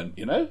moment,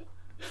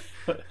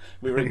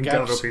 We were in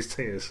Gav's, up his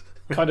tears.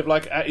 kind of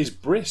like at his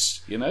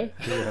bris, Yeah.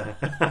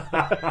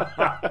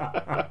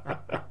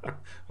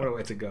 What a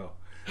way to go.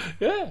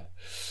 Yeah.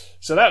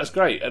 So that was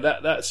great, and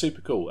that's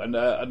super cool. And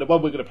the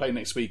one we're going to play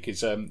next week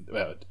is our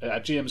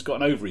GM's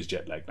gotten over his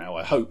jet lag now,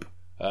 I hope.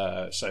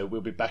 So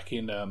we'll be back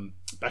in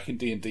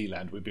D&D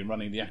land. We've been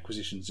running the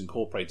Acquisitions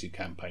Incorporated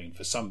campaign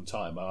for some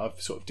time.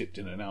 I've sort of dipped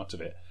in and out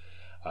of it,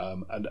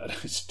 and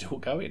it's still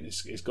going.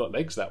 It's got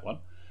legs, that one.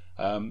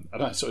 And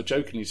I sort of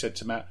jokingly said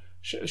to Matt,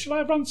 "Shall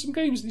I run some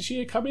games this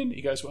year? Come in."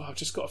 He goes, "Well, I've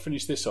just got to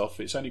finish this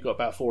off. It's only got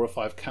about 4 or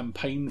 5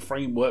 campaign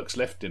frameworks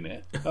left in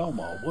it." Oh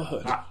my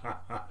word!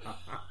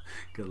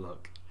 Good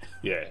luck.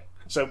 Yeah.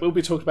 So we'll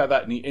be talking about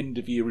that in the end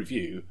of year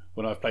review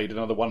when I've played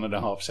another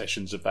 1.5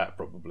 sessions of that,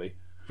 probably.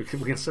 We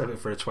can save it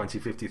for a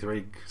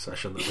 2053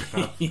 session that we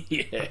have.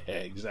 Yeah,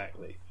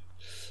 exactly.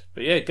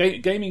 But yeah,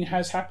 gaming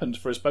has happened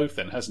for us both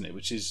then, hasn't it?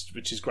 Which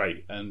is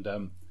great. And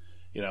I'm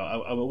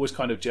always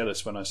kind of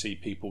jealous when I see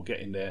people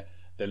getting their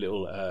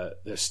little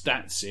their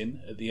stats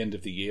in at the end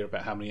of the year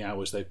about how many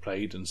hours they've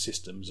played and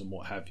systems and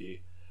what have you.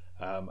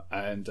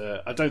 And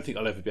I don't think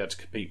I'll ever be able to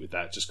compete with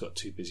that. Just got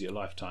too busy a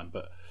lifetime.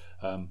 But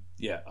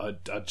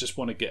I just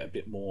want to get a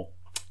bit more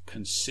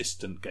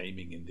consistent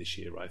gaming in this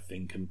year, I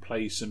think, and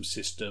play some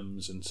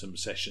systems and some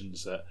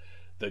sessions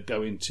that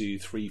go into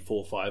 3,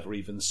 4, 5, or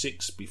even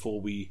 6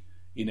 before we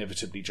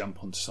inevitably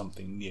jump onto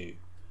something new.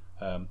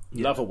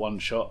 Love a one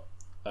shot.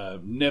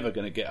 Never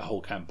going to get a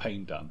whole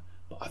campaign done,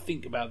 but I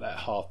think about that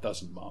half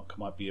dozen mark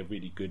might be a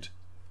really good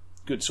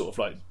sort of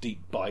like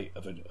deep bite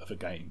of a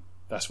game.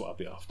 That's what I'll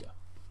be after.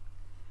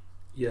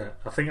 Yeah,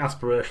 I think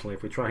aspirationally,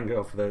 if we try and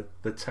go for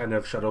the 10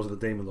 of Shadows of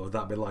the Demon Lord,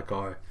 that'd be like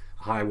our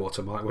high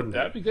water mark, wouldn't it?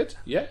 That'd be good.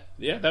 Yeah,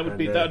 that would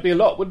be a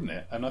lot, wouldn't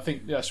it? And I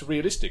think that's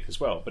realistic as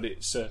well. But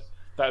it's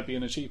that'd be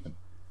an achievement.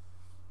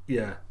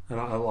 Yeah, and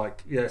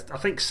I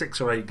think 6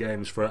 or 8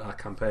 games for a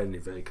campaign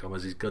in VCOM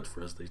is good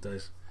for us these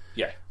days.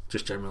 Yeah.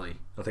 Just generally,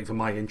 I think from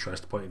my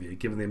interest point of view,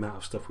 given the amount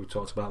of stuff we've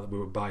talked about that we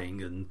were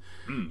buying and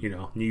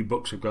new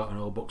books we've got and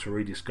old books we're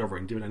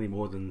rediscovering, doing any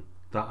more than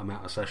that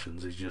amount of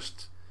sessions is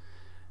just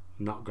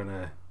not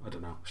gonna. I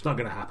don't know. It's not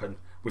gonna happen.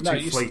 We're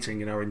too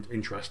fleeting in our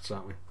interests,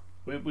 aren't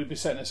we? We'd be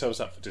setting ourselves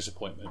up for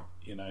disappointment.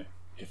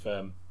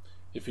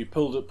 If we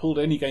pulled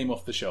any game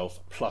off the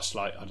shelf plus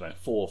 4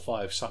 or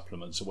 5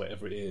 supplements or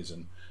whatever it is,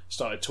 and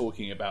started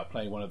talking about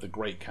playing one of the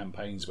great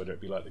campaigns, whether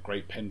it be like the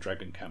Great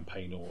Pendragon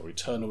campaign or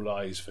Eternal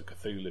Lies for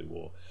Cthulhu,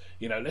 or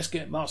let's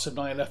get Master of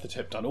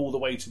Nyarlathotep done all the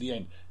way to the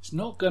end. It's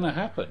not going to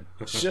happen.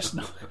 It's just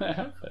not going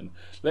to happen.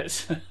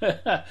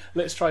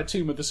 Let's try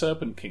Tomb of the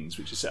Serpent Kings,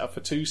 which is set up for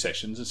 2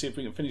 sessions, and see if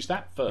we can finish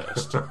that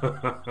first.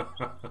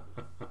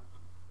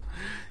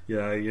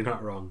 Yeah, you're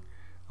not wrong.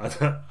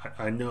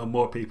 I know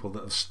more people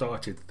that have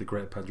started the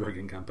Great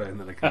Pendragon campaign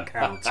than I can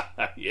count.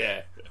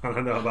 Yeah. And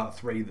I know about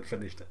 3 that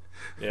finished it.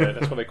 Yeah,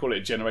 that's why they call it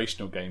a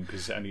generational game,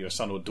 because only your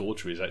son or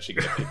daughter is actually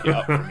going to pick it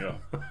up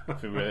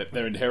from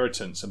their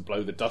inheritance and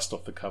blow the dust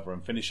off the cover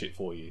and finish it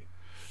for you.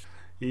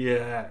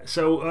 Yeah,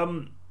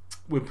 so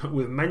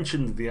we've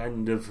mentioned the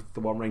end of The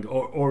One Ring,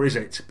 or is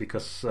it?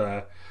 Because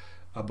I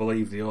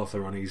believe the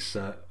author on his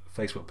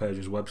Facebook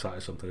page's website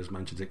or something has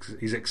mentioned it.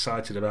 He's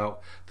excited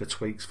about the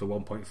tweaks for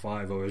 1.5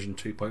 or version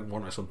 2.1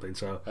 or something.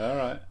 So all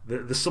right.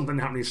 There's something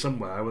happening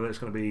somewhere, whether it's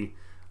going to be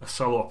a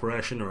solo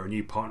operation or a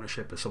new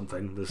partnership or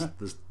something.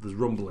 There's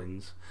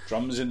rumblings.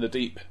 Drums in the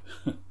deep.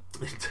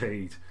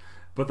 Indeed.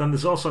 But then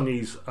there's also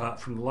news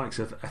from the likes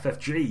of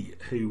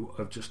FFG, who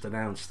have just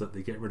announced that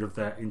they get rid of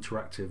their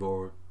interactive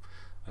or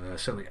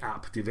certainly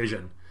app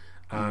division,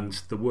 and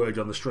the word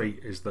on the street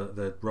is that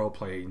the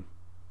role-playing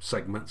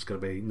segment's going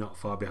to be not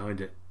far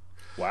behind it.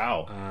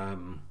 Wow.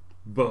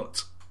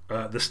 But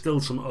there's still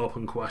some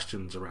open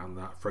questions around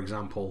that. For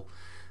example,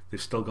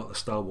 they've still got the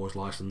Star Wars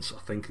license, I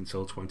think,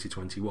 until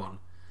 2021.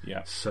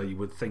 Yeah. So you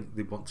would think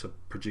they'd want to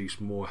produce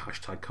more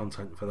hashtag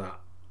content for that,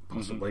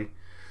 possibly.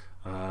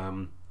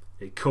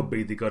 It could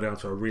be they go down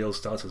to a real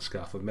starter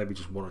scaff of maybe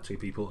just 1 or 2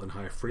 people and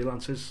hire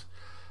freelancers.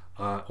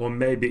 Or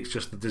maybe it's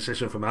just the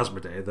decision from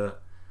Asmodee that,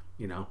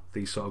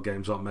 these sort of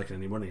games aren't making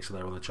any money, so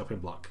they're on the chopping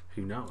block.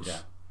 Who knows?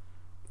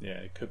 Yeah,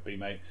 it could be,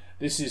 mate.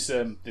 This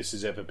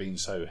has ever been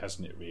so,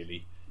 hasn't it?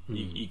 Really,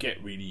 you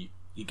get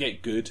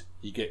good,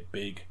 you get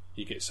big,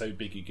 you get so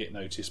big you get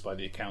noticed by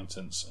the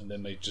accountants, and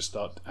then they just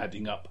start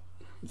adding up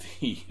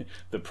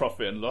the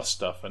profit and loss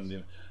stuff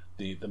and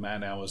the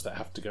man hours that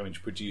have to go into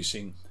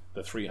producing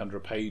the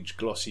 300-page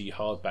glossy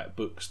hardback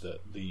books that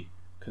the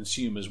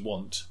consumers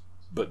want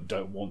but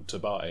don't want to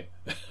buy.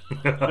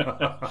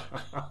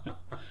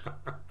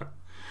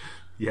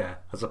 Yeah,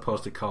 as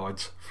opposed to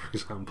cards, for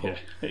example.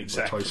 Yeah,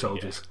 exactly. Toy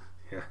soldiers.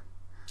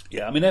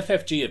 Yeah, I mean,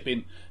 FFG have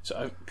been.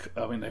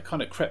 They've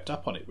kind of crept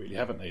up on it, really,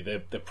 haven't they?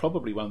 They're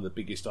probably one of the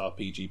biggest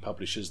RPG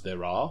publishers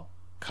there are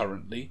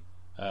currently,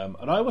 and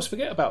I always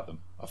forget about them.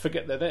 I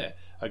forget they're there.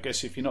 I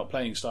guess if you're not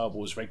playing Star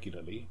Wars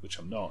regularly, which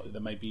I'm not,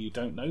 then maybe you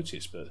don't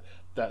notice. But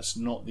that's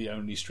not the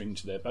only string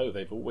to their bow.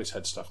 They've always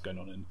had stuff going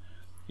on,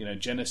 and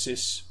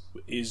Genesis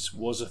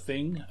was a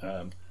thing.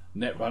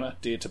 Netrunner,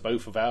 dear to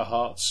both of our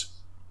hearts,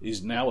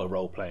 is now a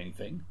role-playing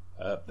thing.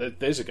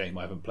 There's a game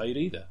I haven't played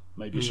either.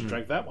 Maybe you should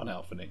drag that one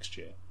out for next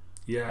year.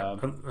 Yeah,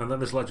 and then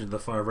there's Legend of the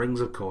Five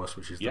Rings, of course,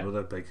 which is the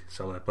other big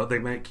seller. But they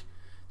make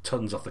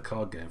tons off the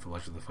card game for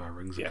Legend of the Five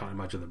Rings. I can't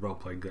imagine the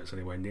role-playing gets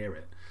anywhere near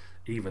it.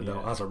 Even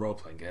though, as a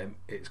role-playing game,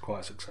 it's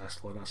quite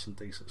successful and has some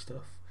decent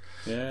stuff.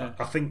 Yeah,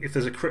 I think if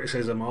there's a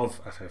criticism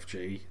of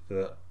FFG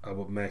that I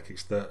would make,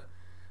 it's that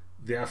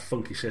they have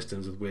funky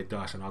systems with weird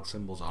dice and odd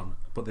symbols on,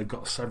 but they've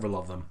got several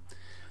of them.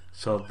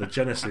 So the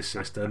Genesis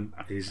system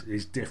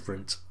is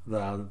different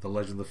than the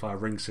Legend of the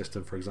Five Rings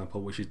system, for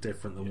example, which is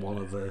different than one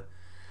of the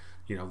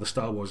the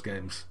Star Wars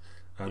games.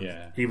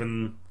 And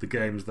even the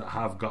games that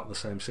have got the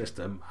same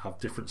system have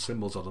different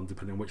symbols on them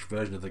depending on which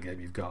version of the game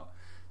you've got.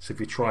 So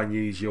if you try and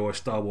use your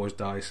Star Wars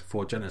dice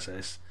for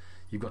Genesis,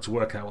 you've got to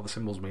work out what the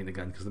symbols mean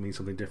again, because they mean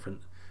something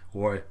different,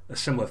 or a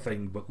similar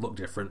thing but look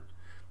different.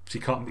 So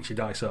you can't mix your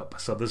dice up.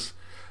 So there's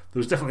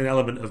definitely an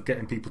element of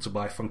getting people to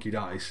buy funky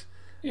dice.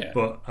 Yeah.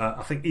 But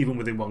I think even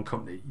within one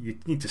company, you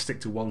need to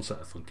stick to one set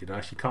of funky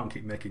dice. You can't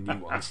keep making new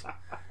ones.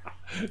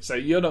 So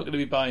you're not going to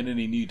be buying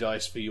any new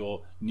dice for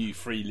your new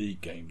Free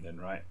League game then,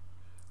 right?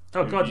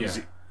 Oh God,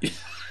 Use yeah.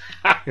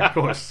 it. Of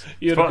course.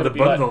 You're It's part not of the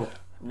gonna be bundle.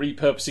 like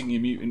repurposing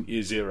your Mutant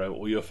Year Zero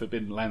or your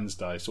Forbidden Lands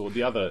dice or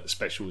the other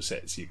special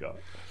sets you got.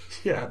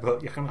 Yeah,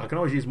 but I can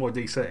always use more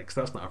D6.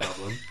 That's not a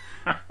problem.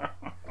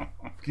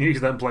 You can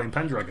use them playing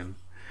Pendragon.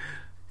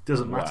 It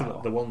doesn't matter Wow.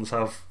 that the ones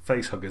have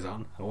face huggers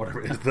on or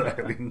whatever it is that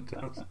Alien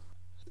does.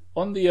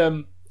 On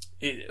the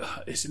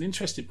it's an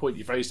interesting point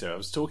you raised there. I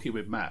was talking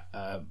with Matt,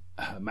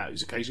 Matt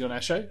who's occasionally on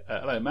our show.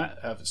 Hello,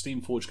 Matt, for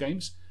Steamforge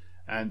Games,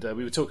 and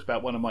we were talking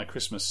about one of my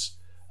Christmas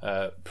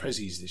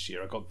prezzies this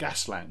year. I got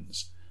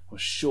Gaslands. I'm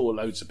sure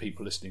loads of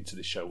people listening to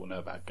this show will know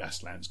about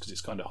Gaslands because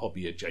it's kind of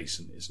hobby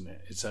adjacent, isn't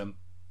it? It's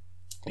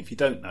if you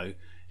don't know,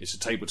 it's a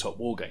tabletop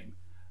war game,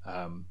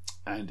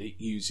 and it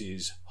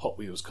uses Hot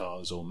Wheels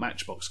cars or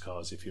Matchbox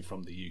cars if you're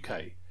from the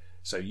UK.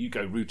 So you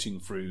go rooting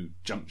through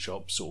junk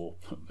shops, or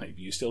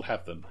maybe you still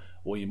have them,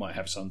 or you might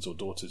have sons or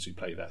daughters who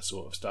play that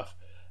sort of stuff,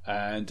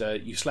 and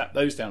you slap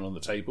those down on the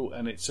table,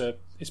 and it's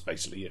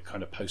basically a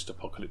kind of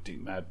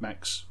post-apocalyptic Mad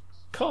Max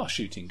car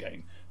shooting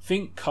game.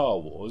 Think Car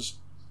Wars,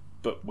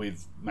 but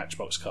with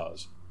Matchbox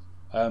cars.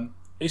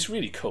 It's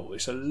really cool.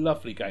 It's a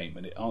lovely game,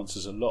 and it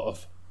answers a lot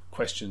of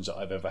questions that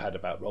I've ever had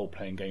about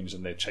role-playing games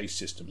and their chase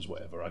systems,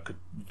 whatever. I could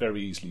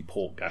very easily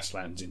port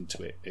Gaslands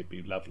into it. It'd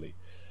be lovely.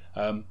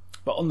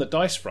 But on the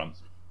dice front,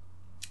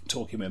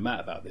 talking with Matt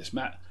about this,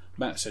 Matt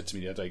said to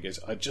me the other day, he goes,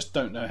 I just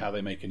don't know how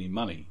they make any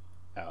money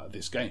out of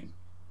this game,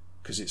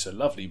 because it's a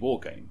lovely war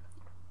game,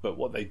 but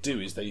what they do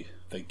is they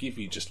give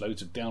you just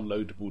loads of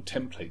downloadable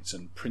templates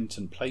and print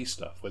and play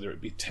stuff, whether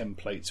it be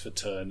templates for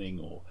turning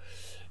or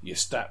your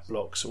stat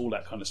blocks, all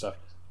that kind of stuff,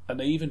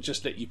 and they even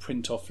just let you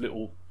print off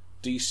little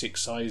D6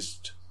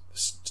 sized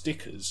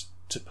stickers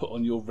to put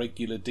on your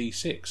regular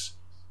D6,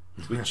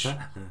 which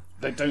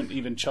they don't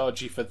even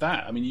charge you for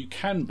that. I mean, you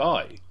can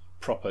buy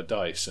proper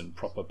dice and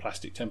proper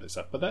plastic template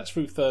stuff, but that's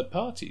through third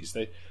parties.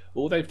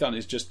 All they've done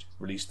is just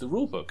release the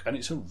rulebook, and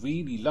it's a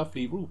really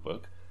lovely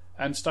rulebook,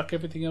 and stuck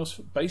everything else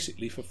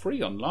basically for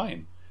free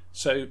online.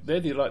 So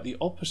they're like the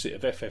opposite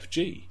of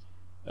FFG.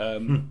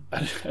 And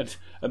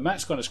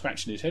Matt's kind of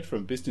scratching his head from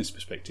a business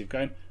perspective,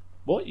 going,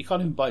 "What? You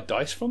can't even buy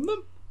dice from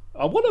them?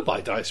 I want to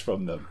buy dice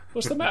from them.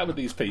 What's the matter with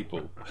these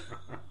people?"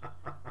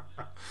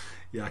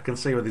 Yeah, I can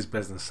see with his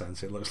business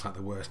sense, it looks like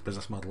the worst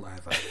business model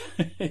ever.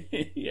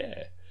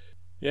 Yeah.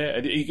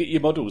 And you get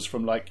your models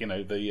from, like,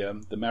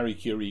 the Marie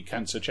Curie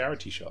cancer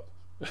charity shop.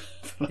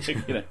 Like,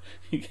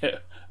 you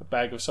get a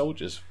bag of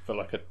soldiers for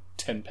like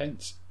 10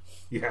 pence.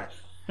 Yeah.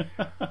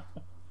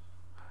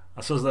 I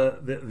suppose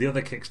the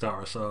other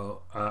Kickstarter I saw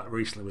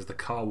recently was the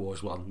Car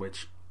Wars one,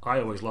 which I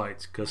always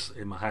liked because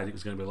in my head it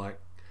was going to be like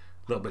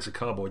little bits of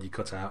cardboard you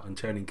cut out and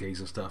turning keys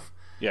and stuff.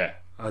 Yeah.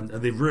 And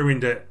they've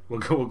ruined it. We'll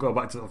go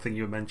back to the thing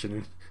you were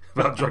mentioning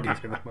about dragging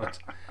it in the mud.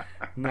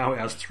 Now it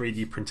has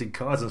 3D printed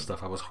cards and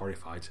stuff. I was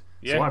horrified.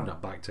 Yeah. So I've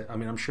not backed it. I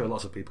mean, I'm sure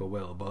lots of people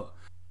will, but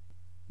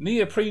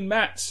Neoprene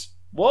mats.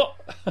 What?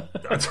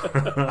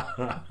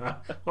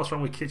 what's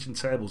wrong with kitchen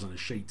tables and a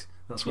sheet?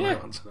 That's what I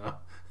want to know.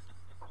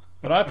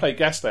 When I play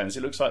Gaslands,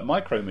 it looks like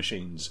micro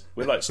machines.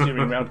 We're like steering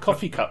around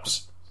coffee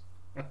cups.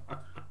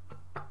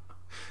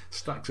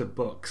 Stacks of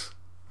books.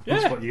 Yeah.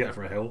 That's what you get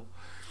for a hill.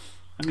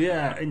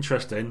 Yeah,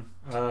 interesting.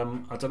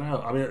 I don't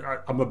know. I mean,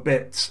 I'm a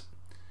bit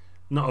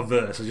not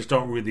averse. I just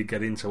don't really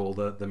get into all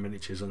the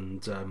miniatures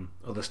and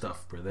other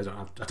stuff. Really, I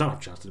don't have a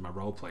chance to do my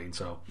role playing.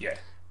 So Yeah.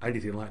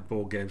 anything like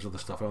board games, other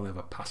stuff, I only have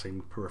a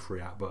passing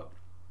periphery at. But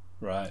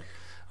Right.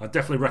 I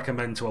definitely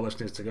recommend to our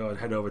listeners to go and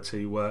head over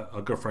to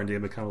our good friend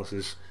Ian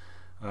McCandless's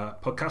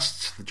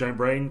podcast, The Giant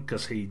Brain,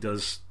 because he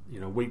does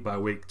week by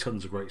week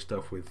tons of great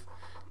stuff with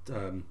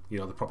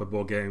the proper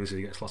board games, and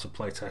he gets lots of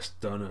play tests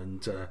done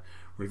and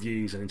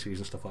reviews and interviews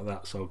and stuff like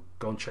that. So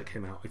go and check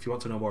him out if you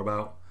want to know more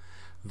about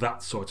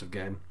that sort of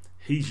game.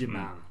 He's your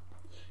man.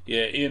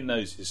 Yeah, Ian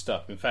knows his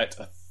stuff. In fact,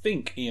 I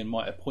think Ian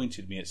might have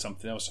pointed me at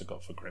something else I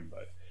got for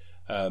Grimbo.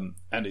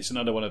 And it's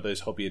another one of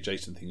those hobby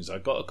adjacent things. I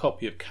got a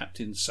copy of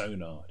Captain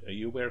Sonar. Are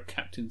you aware of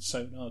Captain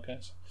Sonar,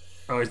 guys?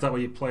 Oh, is that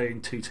where you're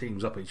playing two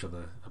teams opposite each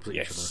other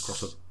Yes.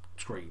 across a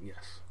screen?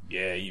 Yes.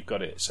 Yeah, you've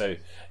got it. So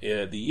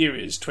the year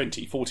is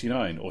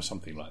 2049 or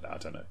something like that. I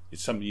don't know.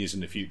 It's some years in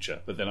the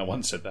future. But then I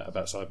once said that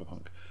about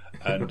Cyberpunk.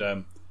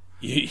 And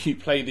you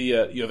play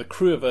you're the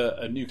crew of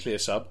a nuclear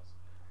sub,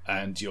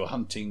 and you're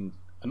hunting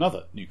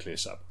another nuclear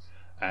sub.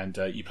 And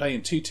you play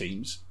in two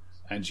teams,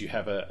 and you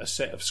have a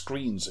set of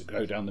screens that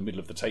go down the middle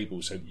of the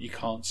table so that you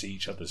can't see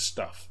each other's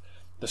stuff.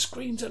 The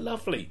screens are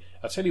lovely.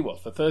 I'll tell you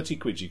what, for 30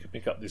 quid you can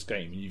pick up this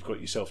game and you've got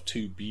yourself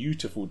two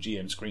beautiful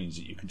GM screens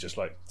that you can just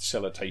like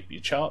sellotape your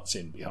charts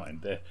in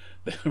behind. They're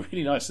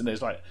really nice, and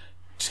there's like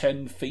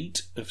 10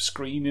 feet of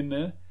screen in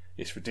there.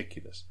 It's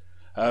ridiculous.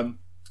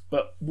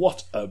 But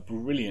what a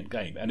brilliant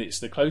game. And it's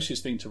the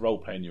closest thing to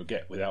role-playing you'll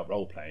get without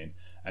role-playing.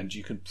 And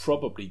you can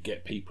probably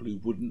get people who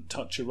wouldn't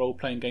touch a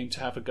role-playing game to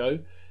have a go,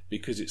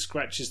 because it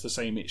scratches the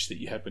same itch that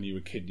you had when you were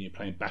a kid and you're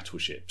playing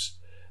battleships.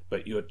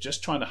 But you're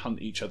just trying to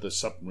hunt each other's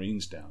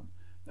submarines down.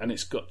 And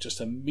it's got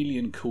just a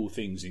million cool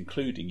things,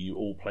 including you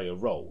all play a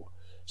role.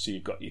 So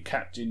you've got your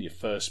captain, your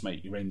first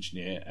mate, your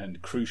engineer,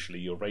 and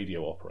crucially your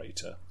radio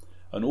operator.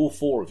 and all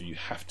four of you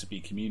have to be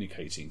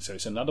communicating. So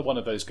it's another one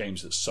of those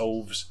games that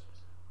solves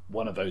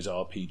one of those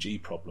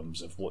RPG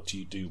problems of what do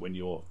you do when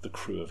you're the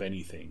crew of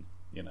anything.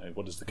 You know,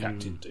 what does the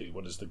captain do?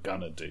 What does the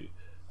gunner do?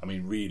 I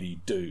mean, really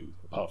do,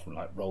 apart from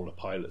like roll a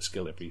pilot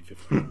skill every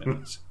 15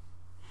 minutes.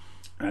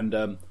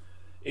 And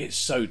it's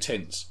so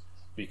tense,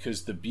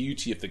 because the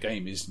beauty of the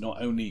game is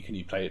not only can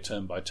you play it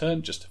turn by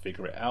turn just to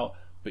figure it out,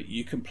 but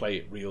you can play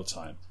it real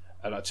time.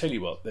 And I tell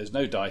you what, there's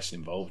no dice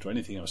involved or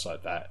anything else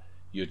like that.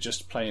 You're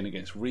just playing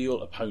against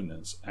real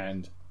opponents,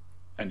 and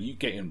you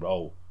get in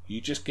roll.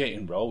 You just get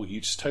in roll.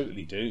 You just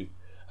totally do.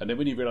 And then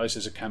when you realise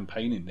there's a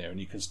campaign in there, and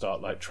you can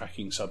start like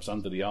tracking subs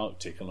under the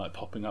Arctic and like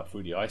popping up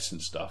through the ice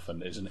and stuff,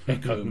 and there's an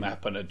Echo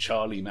map and a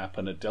Charlie map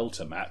and a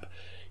Delta map,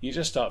 you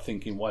just start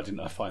thinking, why didn't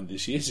I find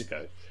this years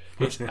ago?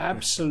 It's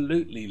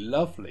absolutely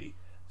lovely.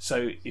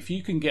 So if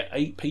you can get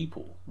 8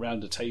 people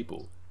round a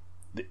table,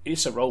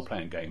 it's a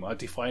role-playing game. I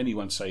defy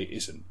anyone to say it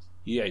isn't.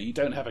 Yeah, you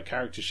don't have a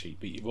character sheet,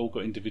 but you've all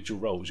got individual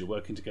roles. You're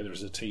working together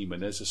as a team,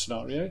 and there's a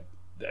scenario.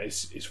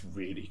 It's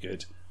really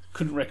good.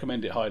 Couldn't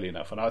recommend it highly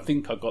enough, and I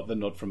think I got the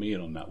nod from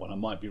Ian on that one. I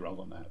might be wrong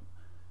on that.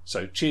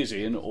 So cheers,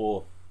 Ian,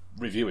 or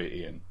review it,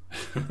 Ian.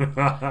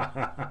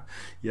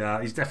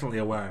 Yeah, he's definitely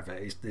aware of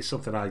it. It's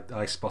something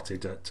I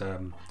spotted at...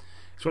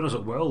 it's when I was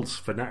at Worlds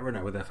for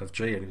Netrunner with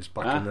FFG, and it was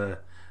back in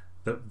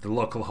the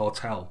local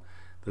hotel.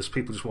 There's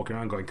people just walking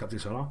around going, Captain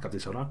Sonar, Captain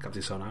Sonar,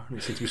 Captain Sonar, and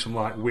it seemed to be some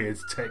like weird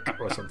tick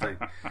or something.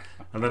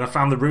 And then I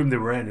found the room they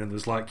were in, and there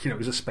was like, it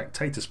was a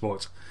spectator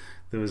sport.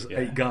 There was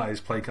 8 guys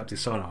playing Captain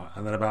Sonar,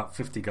 and then about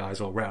 50 guys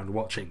all round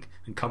watching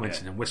and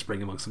commenting and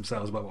whispering amongst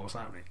themselves about what was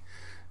happening.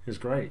 It was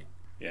great.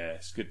 Yeah,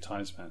 it's good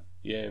times, man.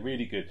 Yeah,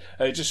 really good.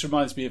 It just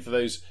reminds me of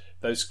those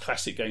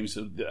classic games.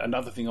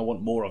 Another thing I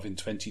want more of in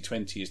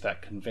 2020 is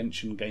that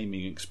convention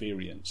gaming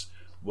experience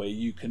where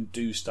you can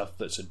do stuff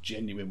that's a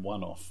genuine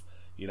one-off.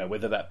 You know,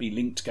 whether that be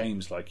linked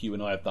games like you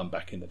and I have done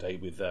back in the day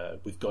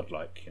with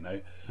Godlike,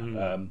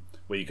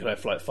 where you could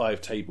have like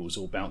 5 tables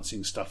all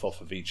bouncing stuff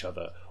off of each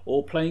other,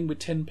 or playing with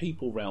 10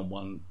 people round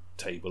one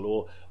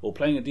table, or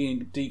playing a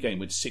D&D game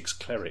with 6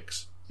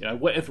 clerics. You know,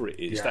 whatever it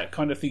is, that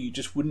kind of thing you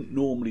just wouldn't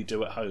normally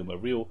do at home. A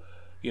real,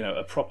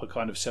 a proper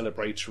kind of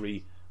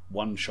celebratory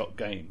one-shot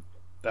game.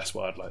 That's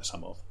what I'd like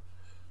some of.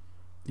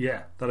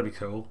 Yeah, that'd be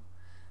cool.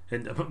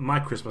 And my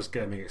Christmas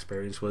gaming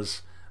experience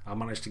was I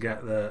managed to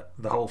get the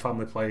whole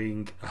family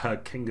playing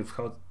King of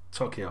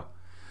Tokyo.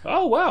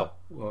 Oh, wow.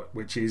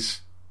 Which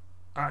is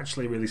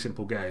actually a really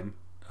simple game.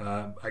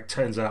 It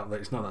turns out that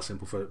it's not that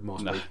simple for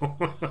most people.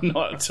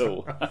 Not at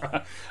all.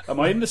 Am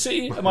I in the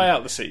city? Am I out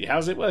of the city?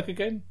 How's it work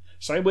again?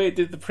 Same way it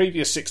did the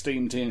previous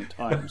 16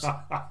 times.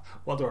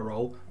 What do I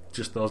roll?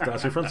 Just those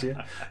dice in front of you.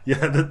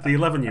 Yeah, the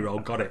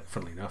 11-year-old got it,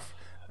 funnily enough.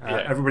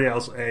 Everybody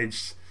else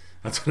aged,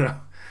 I don't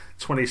know,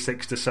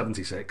 26 to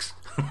 76.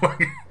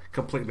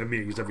 Completely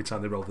amused every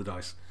time they rolled the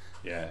dice.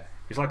 Yeah.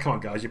 It's like, come on,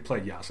 guys, you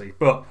played Yahtzee.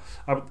 But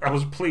I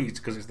was pleased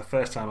because it's the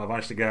first time I've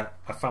managed to get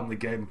a family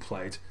game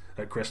played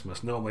at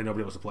Christmas. Normally,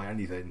 nobody wants to play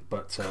anything.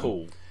 But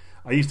cool.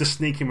 I used the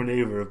sneaky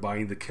manoeuvre of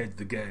buying the kid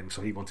the game,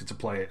 so he wanted to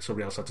play it.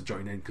 Somebody else had to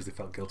join in because they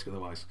felt guilty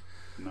otherwise.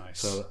 Nice.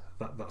 So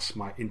that's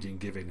my Indian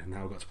giving, and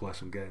now I've got to play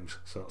some games.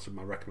 So that's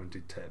my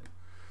recommended tip.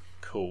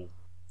 Cool.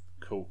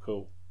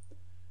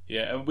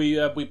 Yeah, and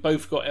we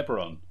both got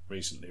Eberron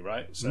recently,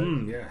 right? So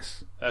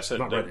yes, that's I've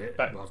not read it.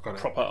 I've got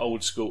proper it.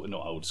 Old school,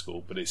 not old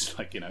school, but it's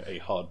like a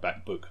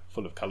hardback book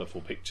full of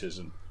colourful pictures,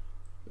 and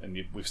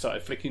we've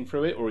started flicking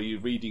through it, or are you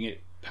reading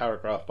it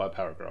paragraph by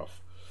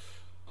paragraph?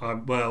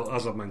 Well,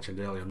 as I mentioned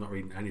earlier, I'm not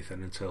reading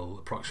anything until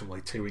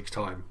approximately 2 weeks'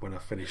 time when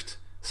I've finished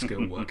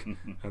schoolwork,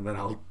 and then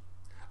I'll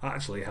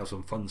actually have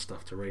some fun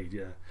stuff to read.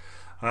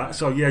 Yeah.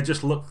 So yeah,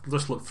 just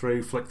flick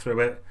through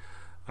it.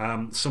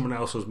 Someone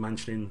else was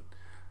mentioning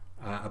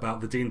about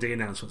the D&D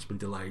announcement's been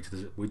delayed.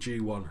 We're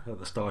due one at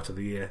the start of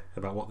the year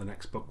about what the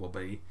next book will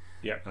be.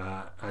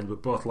 Yeah. And we're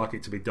both like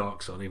it to be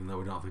Dark Sun, even though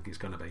we don't think it's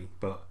going to be.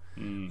 But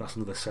that's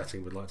another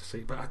setting we'd like to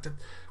see. But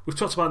we've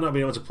talked about not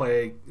being able to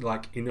play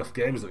like enough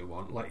games that we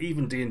want. Like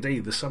even D&D,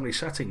 there's so many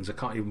settings I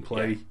can't even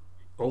play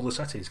all the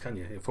settings, can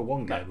you? For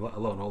one game, let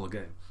alone all the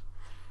games.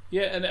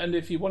 Yeah, and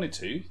if you wanted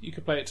to, you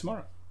could play it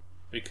tomorrow,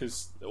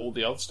 because all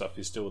the other stuff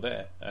is still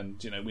there,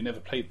 and we never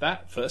played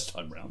that first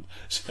time round,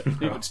 so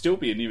it would still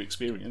be a new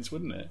experience,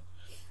 wouldn't it?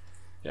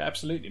 Yeah,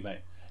 absolutely,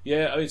 mate.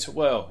 Yeah, it's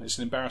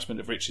an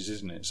embarrassment of riches,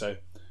 isn't it? So,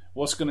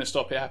 what's going to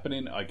stop it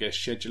happening? I guess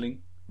scheduling,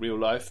 real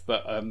life.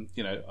 But I'm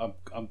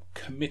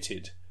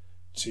committed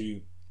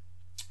to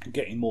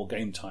getting more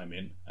game time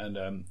in, and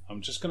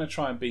I'm just going to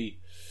try and be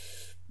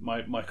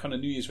my kind of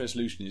New Year's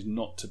resolution is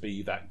not to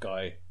be that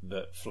guy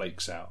that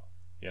flakes out.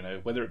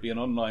 Whether it be an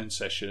online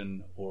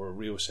session or a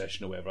real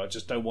session or whatever, I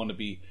just don't want to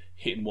be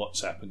hitting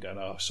WhatsApp and going,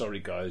 "Oh, sorry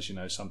guys,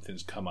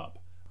 something's come up."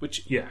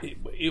 Which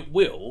it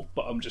will,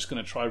 but I'm just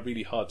going to try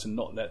really hard to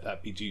not let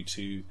that be due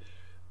to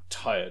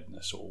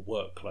tiredness or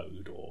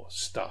workload or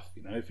stuff.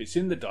 If it's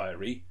in the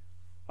diary,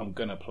 I'm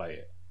going to play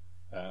it.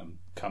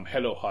 Come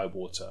hell or high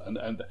water,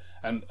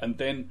 and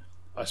then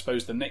I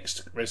suppose the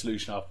next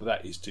resolution after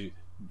that is to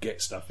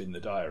get stuff in the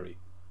diary.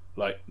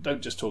 Like,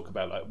 don't just talk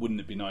about like, wouldn't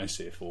it be nice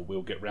if, or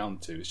we'll get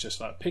round to. It's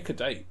just like, pick a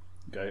date.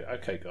 Go,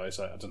 okay, guys.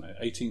 I don't know,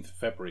 18th of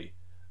February.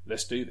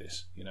 Let's do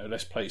this. You know,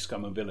 let's play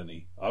Scum and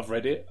Villainy. I've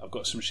read it. I've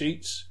got some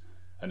sheets,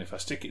 and if I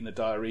stick it in the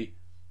diary,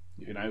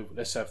 you know,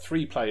 let's have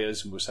 3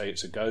 players, and we'll say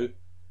it's a go.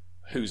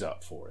 Who's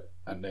up for it?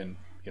 And then,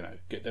 you know,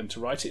 get them to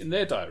write it in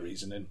their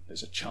diaries, and then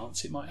there's a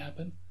chance it might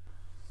happen.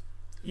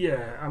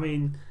 Yeah, I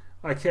mean,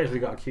 I occasionally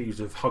got accused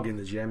of hogging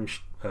the GM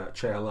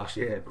chair last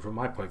year, but from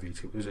my point of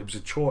view, it was a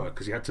chore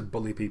because you had to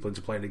bully people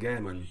into playing the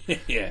game and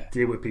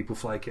deal with people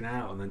flaking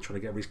out and then trying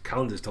to get everybody's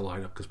calendars to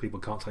line up because people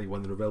can't tell you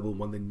when they're available and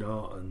when they're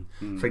not,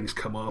 and things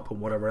come up and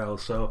whatever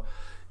else. So,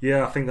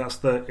 yeah, I think that's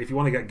if you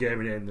want to get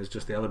gaming in, there's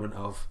just the element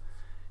of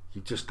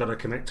you just got to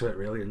commit to it,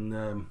 really,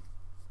 and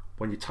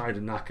when you're tired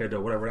and knackered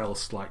or whatever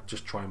else, like,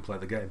 just try and play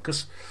the game.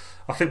 Because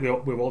I think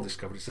we've all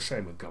discovered it's the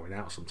same with going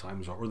out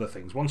sometimes or other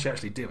things. Once you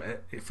actually do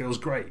it, it feels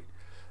great.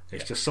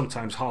 It's just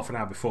sometimes half an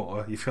hour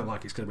before you feel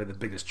like it's going to be the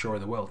biggest chore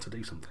in the world to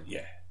do something.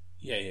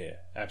 Yeah,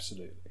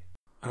 absolutely.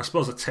 And I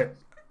suppose a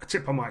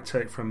tip I might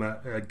take from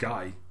a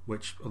guy,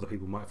 which other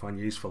people might find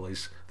useful,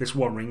 is this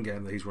One Ring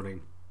game that he's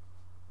running.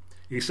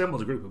 He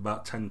assembled a group of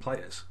about 10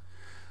 players.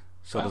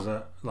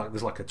 So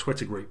there's like a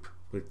Twitter group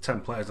with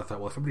 10 players. I thought,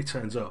 well, if everybody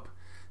turns up,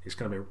 it's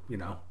going to be, you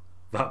know,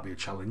 that'd be a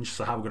challenge.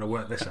 So how are we going to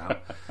work this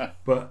out?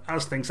 But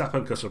as things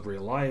happen because of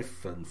real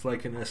life and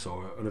flakiness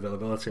or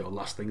unavailability or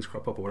last things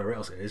crop up or whatever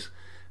else it is,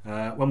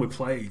 when we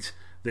played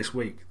this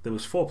week, there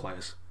was 4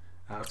 players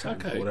out of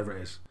 10 or whatever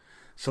it is.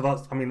 So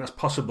that's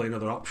possibly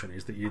another option,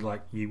 is that you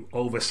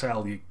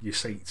oversell your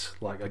seats,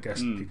 like I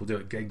guess people do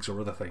at gigs or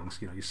other things.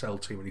 You know, you sell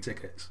too many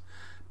tickets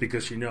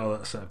because you know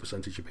that a certain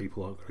percentage of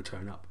people aren't going to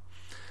turn up.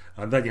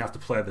 And then you have to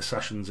play the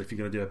sessions if you're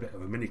going to do a bit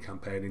of a mini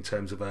campaign in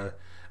terms of a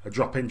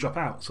drop in, drop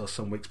out. So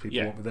some weeks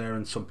people won't be there,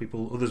 and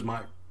others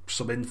might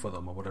sub in for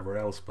them or whatever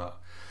else. But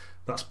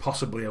that's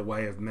possibly a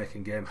way of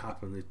making game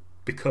happen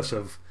because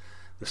of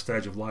the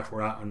stage of life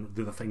we're at, and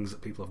the other things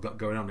that people have got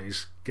going on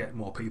is get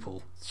more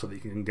people so that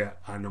you can get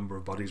a number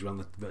of bodies around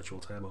the virtual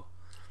table.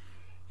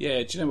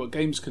 Yeah, do you know what?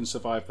 Games can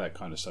survive that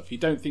kind of stuff. You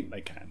don't think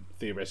they can,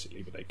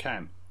 theoretically, but they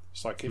can.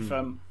 It's like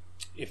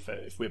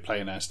if we're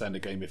playing our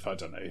standard game,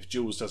 if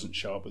Jules doesn't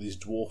show up with his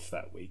dwarf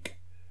that week,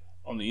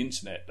 on the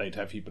internet they'd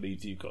have you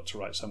believe that you've got to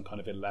write some kind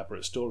of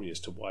elaborate story as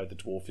to why the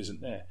dwarf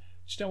isn't there.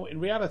 Do you know what? In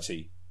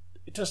reality,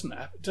 it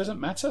doesn't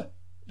matter.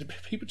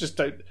 People just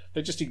don't.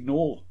 They just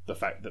ignore the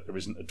fact that there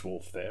isn't a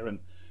dwarf there, and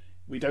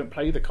we don't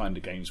play the kind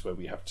of games where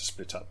we have to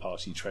split up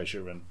party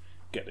treasure and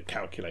get the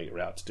calculator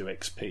out to do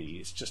XP.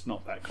 It's just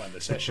not that kind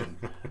of session.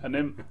 And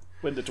then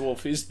when the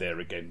dwarf is there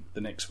again the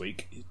next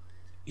week,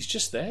 he's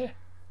just there.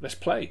 Let's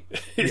play.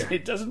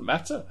 It doesn't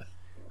matter.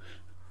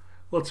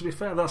 Well, to be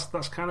fair, that's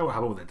kind of what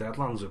happened with the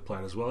Deadlands we've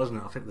played as well, isn't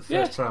it? I think the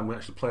first time we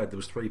actually played, there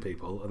was 3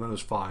 people, and then there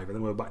was 5, and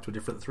then we were back to a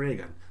different 3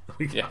 again the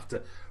week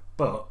after.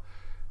 But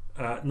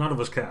none of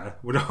us care.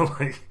 We're not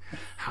like,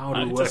 how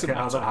do we work out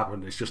how that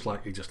happened? It's just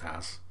like, it just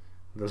has.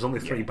 There's only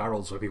 3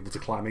 barrels for people to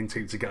climb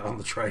into to get on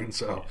the train,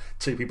 so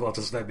 2 people have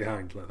to stay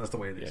behind. Like, that's the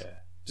way it is. Yeah.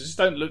 Just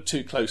don't look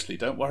too closely.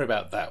 Don't worry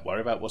about that.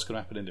 Worry about what's going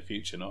to happen in the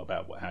future, not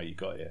about how you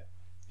got here.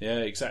 Yeah,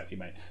 exactly,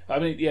 mate. I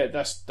mean,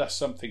 that's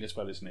something as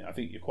well, isn't it? I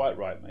think you're quite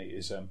right, mate.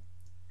 Is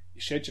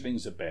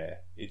scheduling's a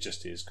bear. It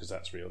just is, because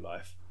that's real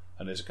life.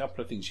 And there's a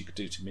couple of things you could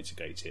do to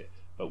mitigate it.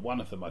 But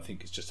one of them, I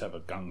think, is just have a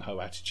gung-ho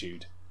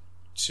attitude.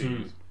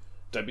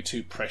 Don't be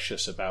too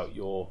precious about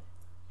your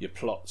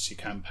plots, your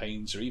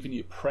campaigns, or even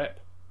your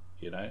prep.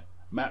 You know,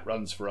 Matt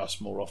runs for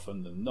us more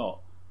often than not,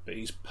 but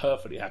he's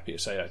perfectly happy to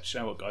say, "Do you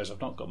know what, guys? I've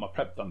not got my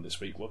prep done this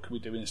week. What can we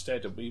do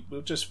instead?" And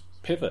we'll just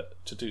pivot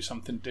to do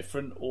something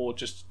different, or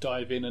just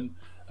dive in and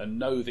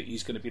know that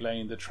he's going to be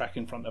laying the track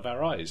in front of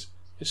our eyes.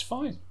 It's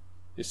fine.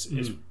 It's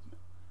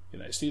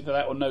either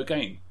that or no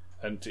game,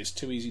 and it's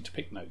too easy to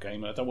pick no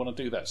game, and I don't want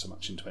to do that so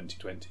much in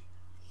 2020.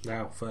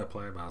 Now, fair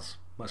play, Baz.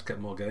 Let's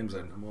get more games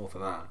in. I'm all for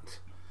that.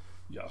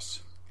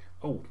 Yes.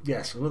 Oh,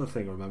 yes, another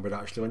thing I remembered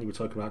actually when you were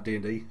talking about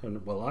D&D,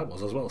 and well, I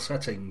was as well,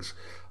 settings.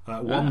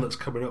 One that's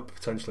coming up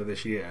potentially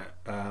this year,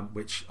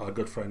 which our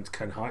good friend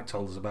Ken Hite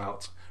told us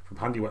about from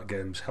Handiwork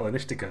Games,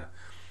 Hellenistica,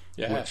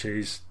 which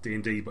is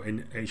D&D but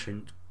in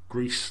ancient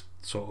Greece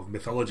sort of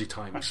mythology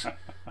times.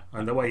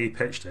 And the way he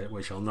pitched it,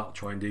 which I'll not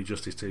try and do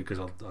justice to because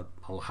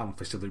I'll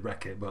ham-fistedly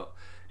wreck it, but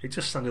it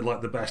just sounded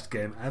like the best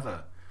game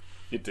ever.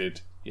 It did,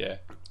 yeah.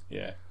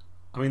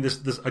 I mean,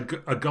 there's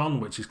Agon,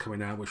 which is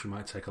coming out, which we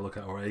might take a look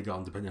at, or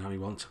Agon, depending on how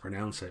you want to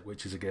pronounce it,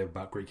 which is a game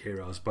about Greek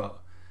heroes. But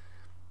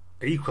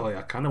equally,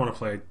 I kind of want to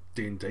play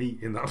D&D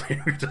in that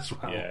period as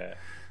well. Yeah.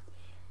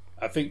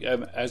 I think,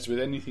 as with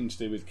anything to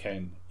do with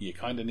Ken, you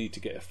kind of need to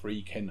get a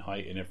free Ken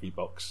Hite in every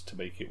box to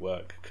make it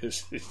work,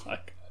 because it's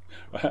like,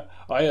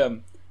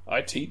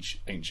 I teach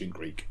ancient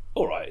Greek.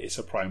 All right, it's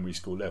a primary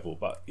school level,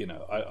 but you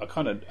know, I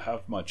kind of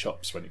have my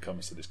chops when it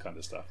comes to this kind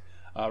of stuff.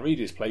 I read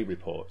his play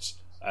reports.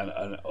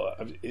 And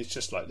it's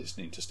just like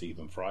listening to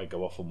Stephen Fry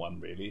go off on one,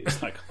 really.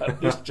 It's like,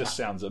 this just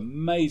sounds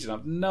amazing.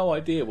 I've no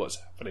idea what's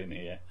happening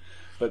here.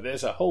 But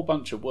there's a whole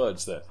bunch of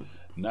words that,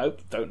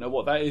 nope, don't know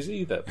what that is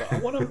either. But I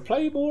want to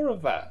play more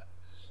of that.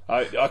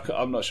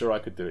 I'm not sure I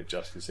could do it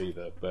justice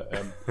either. But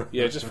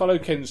yeah, just follow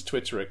Ken's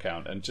Twitter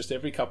account, and just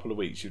every couple of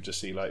weeks you'll just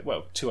see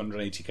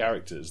 280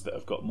 characters that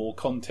have got more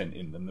content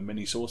in them than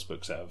many source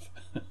books have.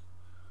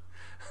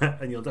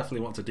 And you'll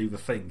definitely want to do the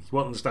thing. You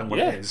won't understand what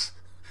it is,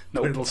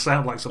 but it'll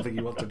sound like something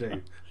you want to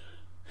do.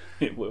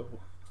 It will.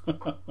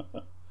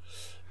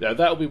 Yeah,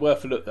 that'll be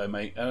worth a look though,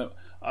 mate.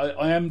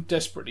 I am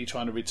desperately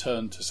trying to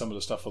return to some of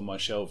the stuff on my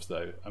shelves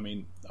though. I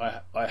mean,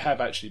 I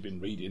have actually been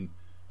reading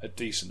a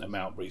decent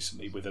amount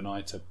recently with an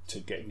eye to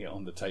getting it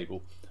on the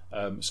table.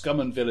 Scum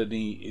and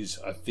Villainy is,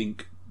 I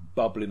think,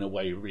 bubbling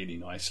away really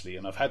nicely,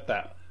 and I've had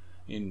that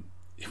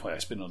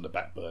it's been on the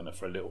back burner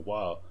for a little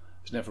while.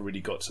 It's never really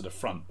got to the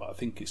front, but I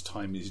think its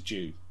time is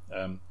due.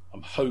 I'm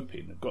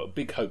hoping, I've got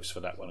big hopes for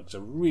that one because I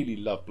really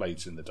love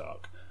Blades in the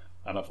Dark,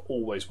 and I've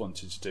always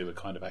wanted to do a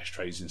kind of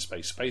Ashtrays in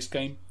Space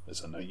game,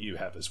 as I know you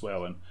have as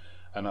well,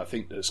 and I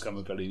think that Scum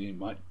and Villainy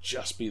might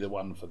just be the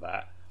one for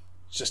that.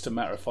 It's just a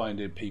matter of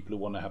finding people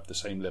who want to have the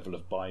same level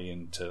of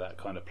buy-in to that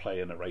kind of play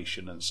and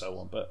narration and so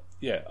on. But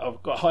yeah,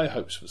 I've got high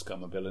hopes for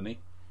Scum and Villainy.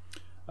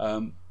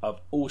 I've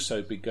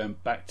also been going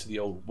back to the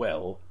old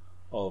well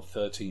of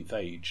 13th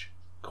Age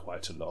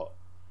quite a lot,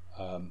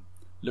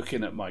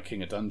 looking at my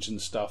King of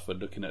Dungeons stuff and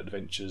looking at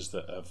adventures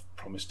that have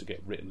promised to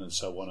get written and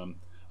so on.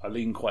 I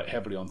lean quite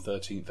heavily on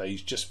 13th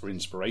Age just for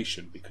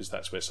inspiration, because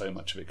that's where so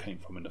much of it came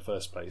from in the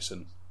first place,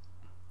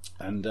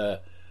 and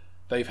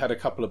they've had a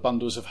couple of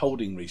bundles of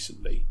holding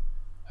recently,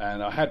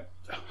 and I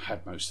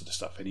had most of the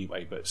stuff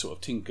anyway, but sort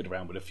of tinkered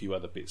around with a few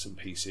other bits and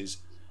pieces,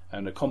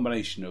 and a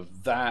combination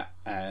of that,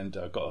 and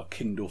I got a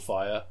Kindle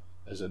Fire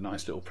as a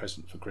nice little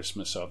present for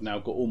Christmas, so I've now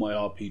got all my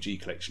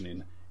RPG collection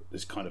in.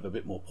 It's kind of a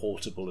bit more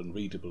portable and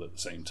readable at the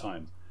same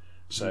time.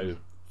 So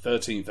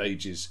 13th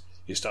Age is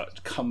starting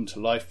to come to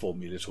life for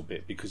me a little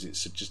bit, because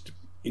it's just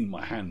in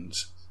my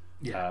hands,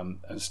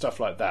 and stuff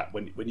like that.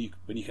 When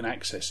you can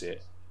access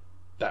it,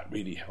 that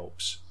really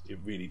helps. It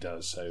really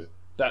does. So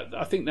that,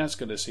 I think that's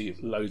going to see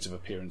loads of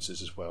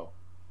appearances as well.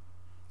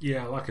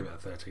 Yeah, I like it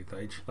about 13th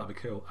Age. That'd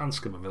be cool. And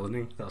Scum and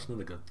Villainy. That's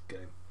another good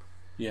game.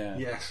 Yeah.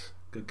 Yes,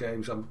 good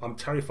games. I'm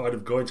terrified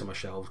of going to my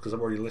shelves because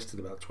I've already listed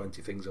about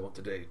 20 things I want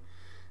to do.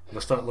 If I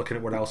start looking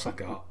at what else I've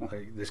got,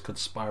 this could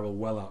spiral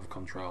well out of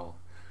control.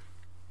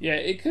 Yeah,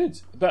 it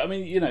could. But I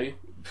mean,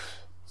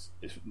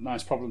 it's a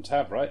nice problem to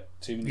have, right?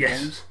 Too many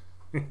games.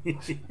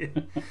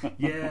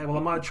 Yeah, well,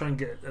 I might try and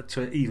get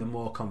to even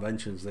more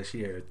conventions this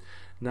year.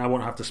 Now I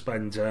won't have to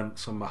spend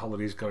some of my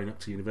holidays going up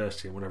to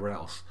university and whatever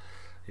else.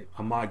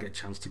 I might get a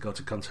chance to go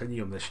to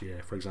Continuum this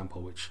year, for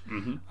example, which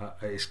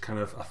is kind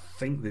of, I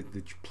think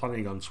they're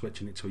planning on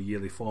switching it to a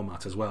yearly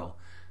format as well.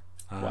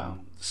 Wow.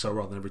 So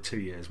rather than every 2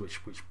 years,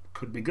 which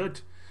could be good.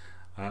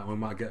 We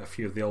might get a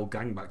few of the old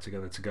gang back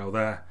together to go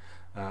there.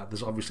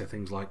 There's obviously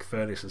things like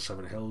Furnace and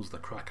Seven Hills, the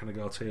crack to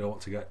go to. I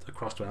want to get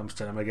across to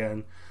Amsterdam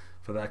again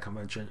for their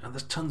convention. And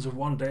there's tons of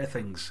one-day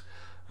things.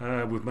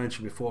 We've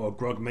mentioned before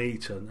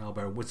Grogmeat and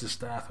Owlbear and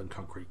Wizardstaff and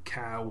Concrete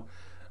Cow.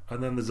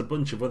 And then there's a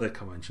bunch of other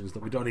conventions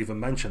that we don't even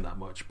mention that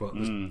much. But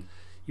you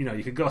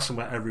could go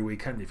somewhere every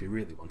weekend if you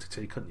really wanted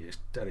to, couldn't you? It's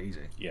dead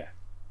easy. Yeah.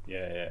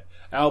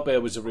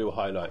 Owlbear was a real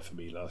highlight for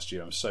me last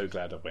year. I'm so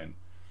glad I went.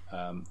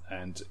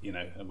 And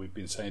we've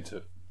been saying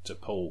to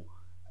Paul,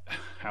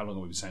 how long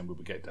have we been saying we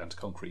would get down to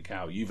Concrete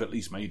Cow? You've at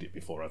least made it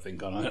before, I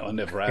think. I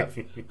never have.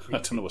 I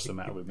don't know what's the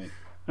matter with me.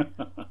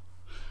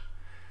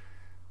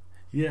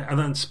 Yeah, and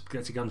then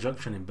Spaghetti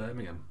Junction in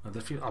Birmingham.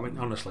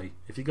 Honestly,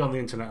 if you go on the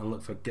internet and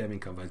look for gaming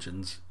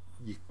conventions,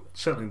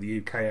 certainly in the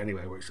UK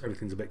anyway, where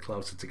everything's a bit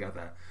closer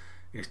together,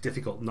 it's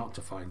difficult not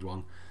to find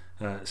one.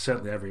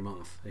 Certainly every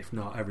month, if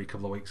not every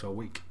couple of weeks or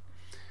week.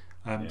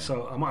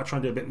 So I might try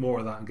and do a bit more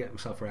of that and get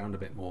myself around a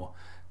bit more.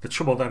 The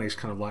trouble then is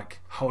kind of like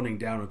honing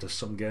down onto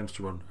some games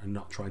to run and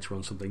not trying to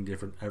run something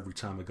different every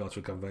time I go to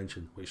a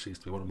convention, which seems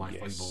to be one of my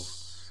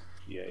foibles.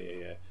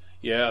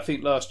 Yeah, I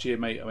think last year,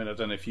 mate, I mean, I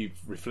don't know if you've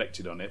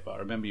reflected on it, but I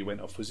remember you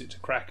went off, was it to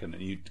Kraken,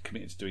 and you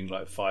committed to doing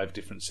like 5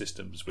 different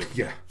systems with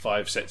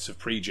 5 sets of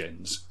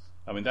pre-gens.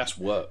 I mean, that's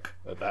work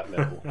at that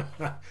level.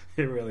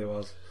 It really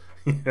was.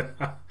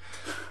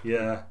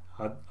 Yeah.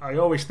 I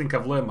always think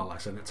I've learned my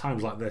lesson. At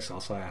times like this, I'll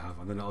say I have,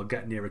 and then I'll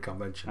get near a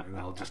convention and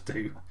I'll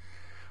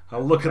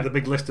look at the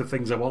big list of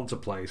things I want to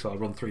play, so I'll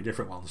run 3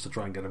 different ones to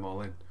try and get them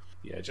all in.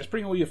 Yeah, just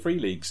bring all your Free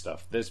League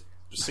stuff. There's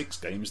 6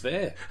 games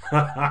there.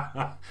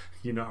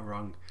 You're not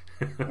wrong.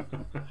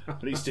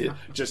 At least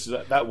just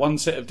that one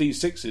set of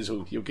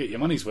D6s, you'll get your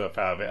money's worth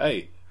out of it,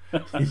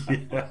 eh?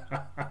 Yeah.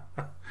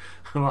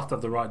 I'll have to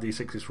have the right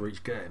D6s for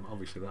each game.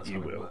 Obviously, that's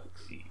how it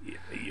works.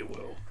 You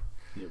will.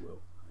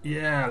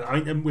 Yeah,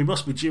 I mean, we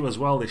must be due as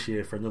well this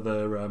year for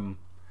another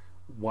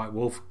White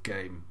Wolf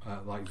game.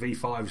 Like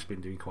V5's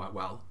been doing quite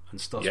well,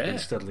 and stuff's been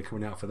steadily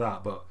coming out for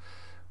that. But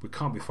we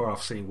can't be far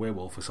off seeing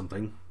Werewolf or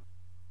something.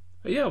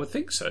 Yeah, I would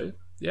think so.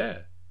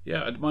 Yeah.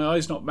 My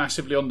eye's not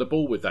massively on the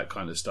ball with that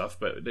kind of stuff,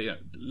 but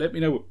let me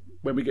know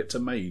when we get to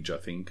Mage, I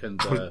think, and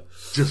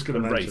just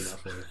going to mention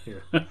Wraith. that for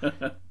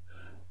you.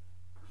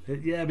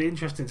 Yeah. It'd be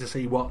interesting to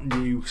see what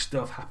new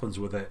stuff happens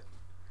with it.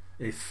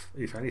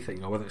 if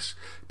anything, or whether it's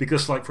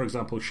because, like for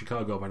example,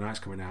 Chicago by Night's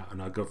coming out,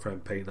 and our good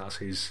friend Pete, that's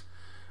his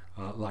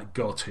like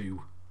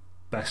go-to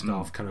best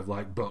of kind of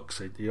like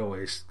books. He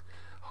always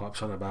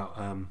harps on about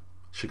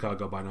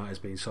Chicago by Night as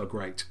being so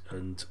great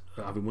and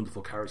having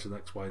wonderful characters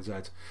X, Y, and Z.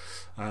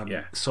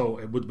 So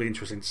it would be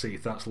interesting to see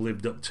if that's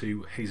lived up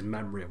to his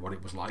memory of what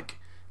it was like,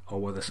 or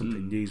whether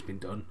something new's been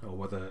done, or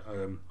whether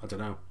I don't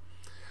know.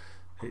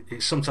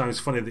 It's sometimes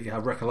funny that you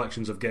have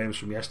recollections of games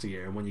from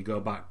yesteryear, and when you go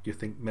back, you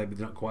think maybe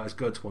they're not quite as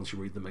good once you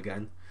read them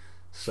again.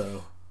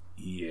 So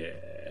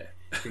yeah,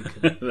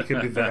 it can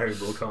be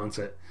variable, can't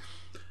it?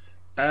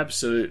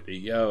 Absolutely,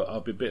 yeah.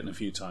 I've been bitten a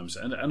few times,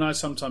 and I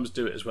sometimes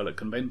do it as well at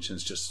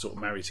conventions, just to sort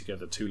of marry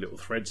together two little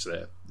threads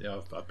there.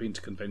 Yeah, I've been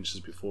to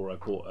conventions before. I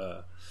bought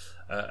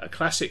a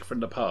classic from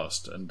the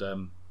past,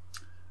 and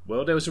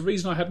well, there was a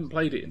reason I hadn't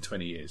played it in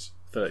 20 years,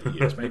 30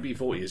 years, maybe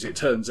 40 years. It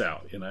turns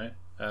out, you know.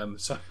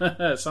 So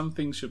some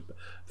things are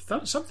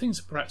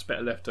perhaps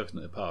better left open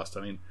in the past.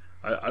 I mean,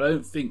 I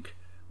don't think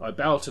I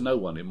bow to no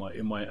one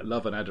in my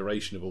love and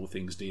adoration of all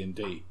things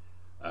D&D,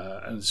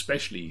 and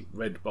especially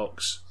Red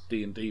Box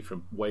D&D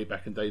from way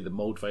back in the day, the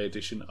Moldvay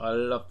edition. I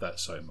love that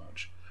so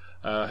much.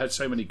 I had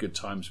so many good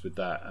times with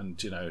that,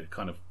 and you know, it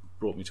kind of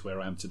brought me to where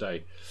I am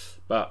today.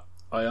 But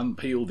I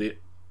unpeeled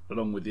it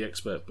along with the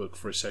expert book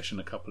for a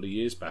session a couple of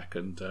years back,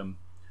 and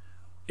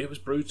it was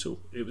brutal.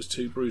 It was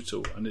too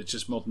brutal, and it's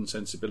just modern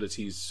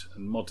sensibilities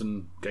and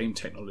modern game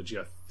technology.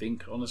 I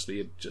think, honestly,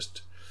 it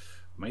just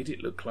made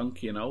it look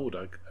clunky and old.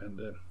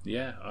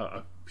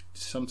 I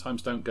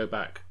sometimes don't go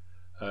back.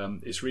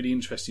 It's really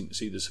interesting to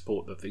see the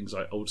support that things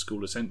like Old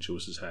School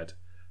Essentials has had.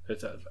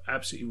 It's an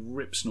absolutely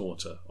rip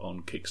snorter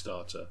on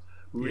Kickstarter.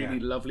 Really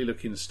lovely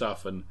looking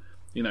stuff, and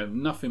you know,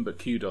 nothing but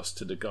kudos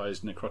to the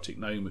guys Necrotic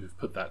Gnome who've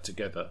put that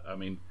together. I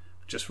mean,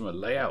 just from a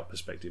layout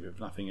perspective, if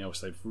nothing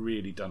else, they've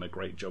really done a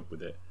great job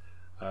with it.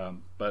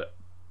 But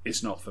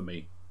it's not for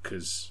me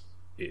because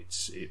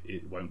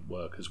it won't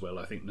work as well.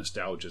 I think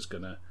nostalgia's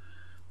gonna.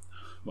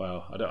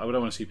 Well, I don't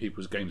want to see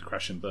people's games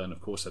crash and burn.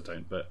 Of course, I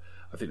don't. But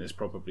I think there's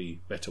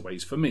probably better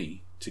ways for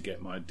me to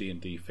get my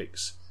D&D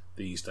fix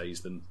these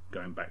days than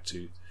going back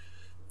to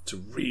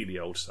really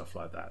old stuff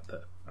like that.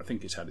 That I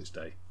think it's had its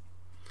day.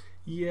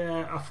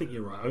 Yeah, I think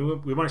you're right.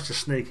 We managed to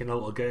sneak in a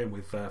little game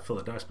with Phil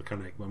the Dice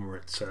Mechanic when we were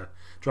at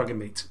Dragon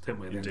Meet, didn't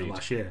we, at the end of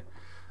last year?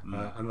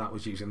 And that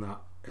was using that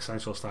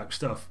Essentials type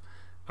stuff.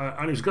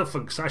 And it was a good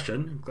fun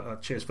session.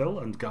 Cheers, Phil,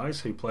 and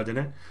guys who played in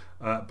it.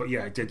 But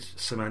yeah, it did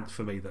cement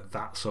for me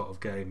that sort of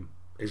game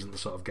isn't the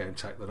sort of game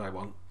tech that I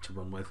want to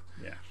run with.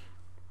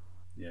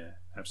 Yeah,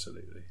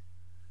 absolutely.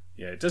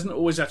 Yeah, it doesn't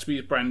always have to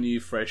be brand new,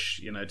 fresh.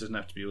 You know, it doesn't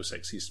have to be all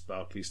sexy,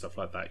 sparkly stuff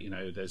like that. You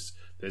know, there's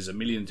a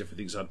million different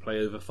things I'd play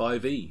over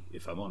 5e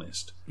if I'm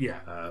honest.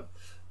 Yeah.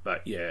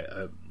 But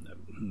yeah,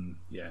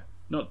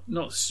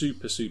 not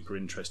super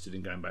interested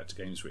in going back to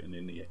games written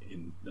in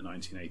the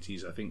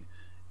 1980s. I think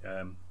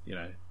you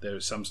know, there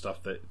is some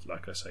stuff that,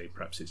 like I say,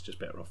 perhaps it's just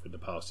better off in the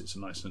past. It's a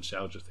nice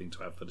nostalgia thing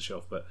to have for the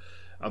shelf. But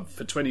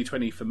for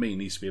 2020, for me,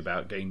 needs to be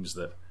about games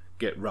that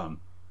get run.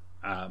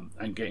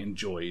 And get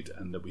enjoyed,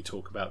 and that we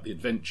talk about the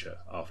adventure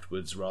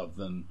afterwards rather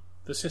than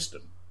the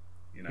system.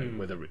 You know,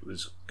 whether it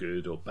was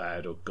good or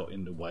bad or got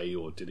in the way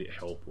or did it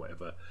help,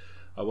 whatever.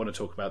 I want to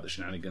talk about the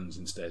shenanigans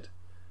instead.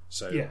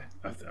 So yeah.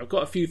 I've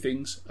got a few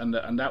things, and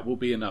that will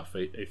be enough.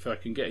 If I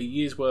can get a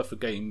year's worth of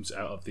games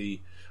out of I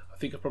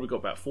think I've probably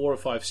got about 4 or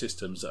 5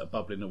 systems that are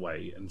bubbling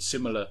away and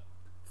similar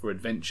for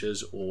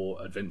adventures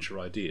or adventure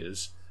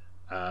ideas.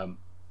 That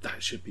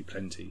should be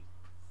plenty,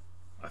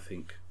 I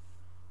think.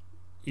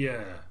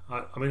 Yeah,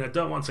 I mean, I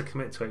don't want to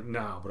commit to it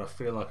now, but I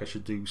feel like I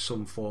should do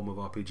some form of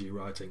RPG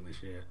writing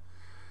this year.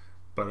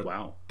 But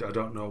wow. I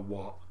don't know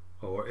what,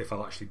 or if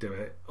I'll actually do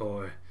it,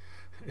 or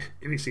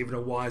if it's even a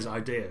wise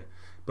idea.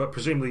 But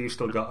presumably you've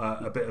still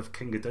got a bit of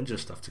King of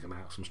Dungeons stuff to come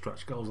out, some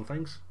stretch goals and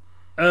things.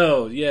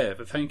 Oh yeah,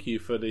 but thank you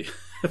for the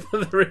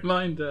for the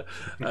reminder.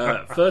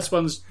 First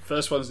one's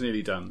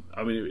nearly done.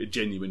 I mean, it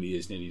genuinely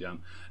is nearly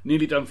done.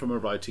 Nearly done from a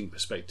writing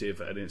perspective,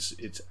 and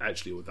it's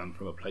actually all done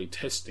from a play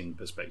testing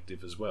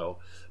perspective as well.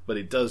 But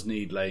it does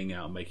need laying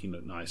out and making it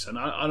look nice. And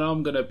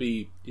I'm going to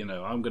be, you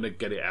know, I'm going to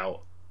get it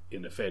out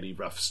in a fairly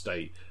rough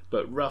state.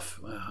 But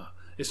rough,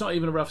 it's not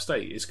even a rough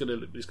state. It's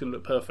going to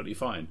look perfectly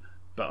fine.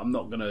 But I'm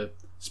not going to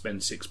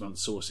spend 6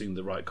 months sourcing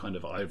the right kind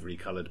of ivory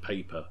coloured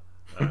paper.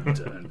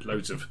 and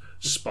loads of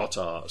spot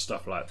art,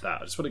 stuff like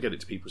that. I just want to get it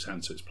to people's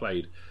hands so it's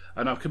played.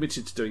 And I've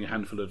committed to doing a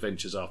handful of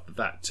adventures after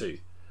that too.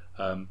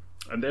 And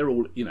they're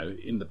all, you know,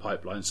 in the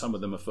pipeline. Some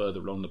of them are further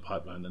along the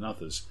pipeline than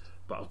others.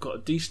 But I've got a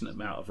decent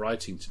amount of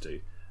writing to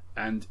do.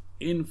 And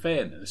in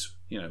fairness,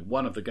 you know,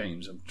 one of the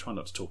games, I'm trying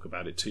not to talk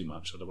about it too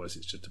much, otherwise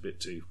it's just a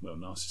bit too, well,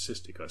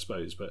 narcissistic, I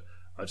suppose. But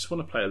I just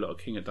want to play a lot of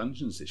King of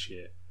Dungeons this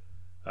year.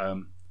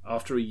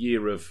 After a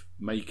year of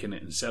making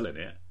it and selling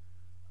it,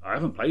 I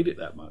haven't played it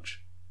that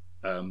much.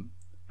 And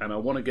I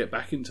want to get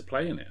back into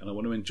playing it, and I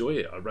want to enjoy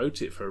it. I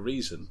wrote it for a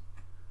reason,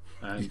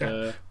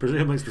 and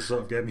presumably it's the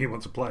sort of game you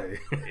want to play.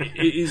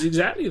 It is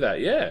exactly that.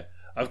 Yeah,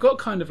 I've got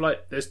kind of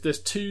like there's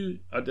two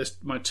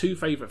my two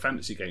favourite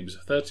fantasy games: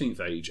 13th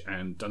Age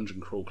and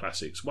Dungeon Crawl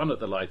Classics. One at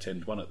the light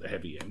end, one at the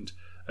heavy end,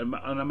 and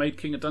I made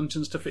King of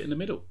Dungeons to fit in the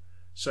middle.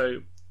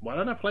 So why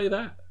don't I play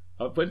that?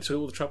 I went to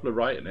all the trouble of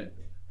writing it,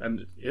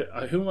 and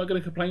who am I going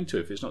to complain to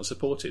if it's not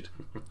supported?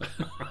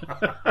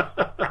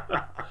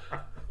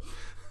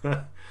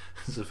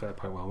 That's a fair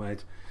point, well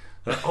made.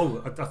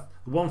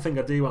 One thing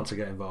I do want to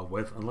get involved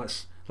with, and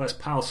let's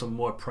pile some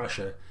more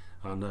pressure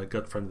on a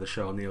good friend of the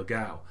show, Neil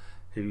Gow,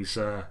 who's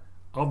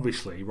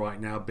obviously right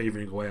now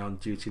beavering away on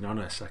Duty and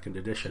Honor 2nd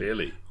edition,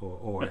 Clearly.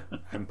 or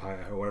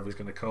Empire, or whatever he's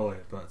going to call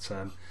it. But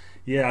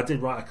yeah, I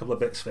did write a couple of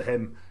bits for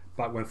him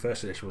back when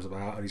 1st edition was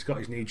about, and he's got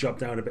his new job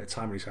down, a bit of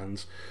time in his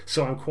hands.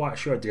 So I'm quite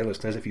sure, dear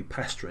listeners, if you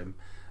pester him,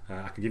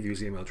 I can give you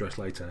his email address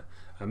later,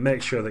 and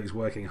make sure that he's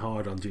working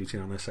hard on Duty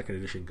and Honor 2nd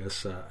edition,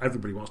 because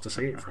everybody wants to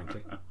see it,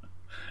 frankly.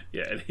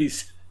 Yeah, and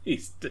he's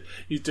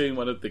doing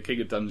one of the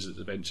King of Dungeons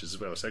adventures as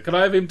well. So can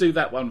I have him do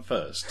that one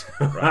first,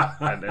 right?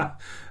 And then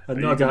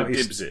and no doubt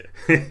dibs it.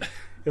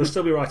 He'll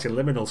still be writing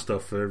liminal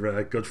stuff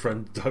for good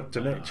friend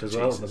Dr. Mitch as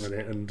well at the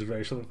minute, and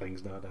various other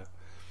things, no doubt.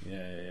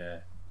 Yeah.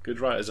 Good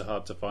writers are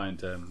hard to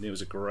find.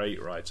 Neil's a great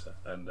writer,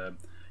 and and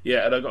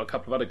I've got a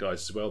couple of other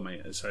guys as well,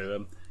 mate.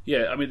 So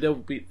I mean,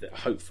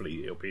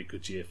 hopefully it'll be a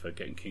good year for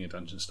getting King of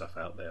Dungeons stuff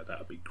out there.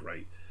 That'd be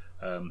great.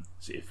 So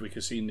if we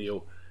could see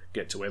Neil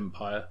get to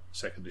Empire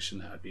 2nd edition,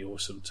 that'd be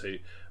awesome too.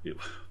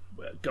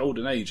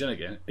 Golden age,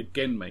 and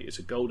again, mate, it's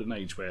a golden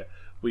age where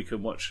we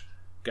can watch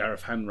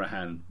Gareth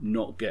Hanrahan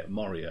not get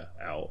Moria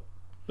out,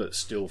 but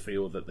still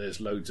feel that there's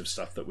loads of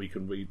stuff that we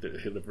can read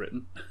that he'll have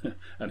written.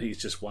 And he's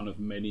just one of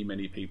many,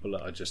 many people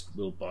that I just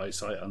will buy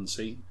sight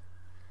unseen.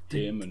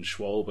 Him and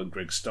Schwalbe and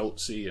Greg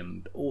Stoltze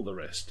and all the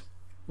rest.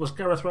 Was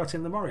Gareth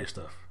writing the Moria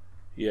stuff?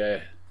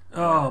 Yeah.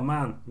 Oh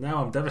man,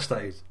 now I'm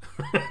devastated.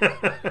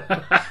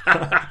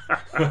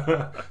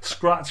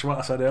 Scratch what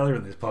I said earlier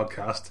in this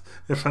podcast.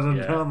 If I'd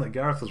have known that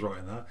Gareth was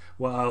writing that,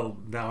 well,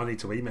 now I need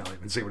to email him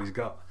and see what he's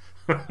got.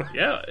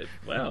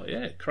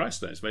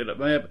 Christ knows. May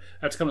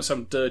have to come up with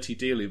some dirty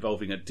deal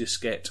involving a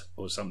diskette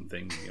or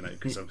something,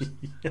 because I'm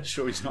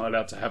sure he's not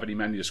allowed to have any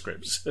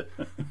manuscripts.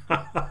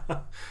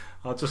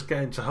 I'll just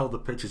get him to hold the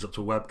pictures up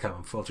to a webcam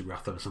and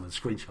photograph them or something,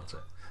 screenshot it.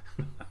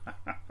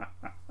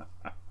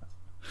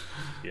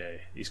 Yeah,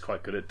 he's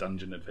quite good at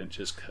dungeon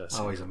adventures.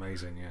 Oh, he's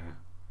amazing,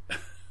 yeah.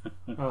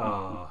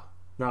 Oh,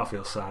 now I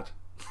feel sad.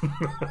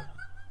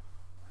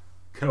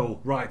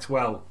 Cool, right,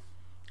 well,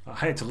 I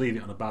hate to leave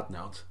it on a bad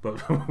note,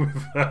 but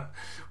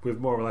we've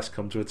more or less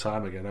come to a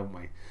time again, haven't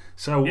we?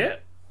 So yeah.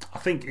 I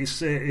think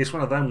it's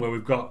one of them where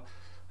we've got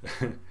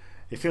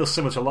it feels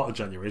similar to a lot of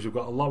Januaries. We've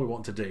got a lot we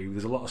want to do.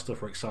 There's a lot of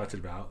stuff we're excited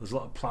about. There's a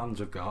lot of plans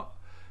we've got.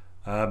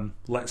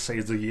 Let's see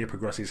as the year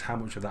progresses how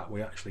much of that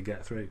we actually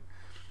get through.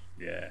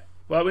 Yeah.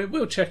 Well,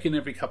 we'll check in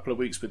every couple of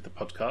weeks with the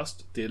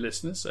podcast, dear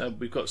listeners.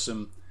 We've got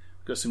some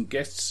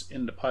guests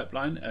in the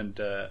pipeline,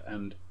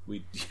 and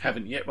we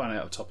haven't yet run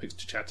out of topics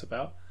to chat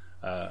about.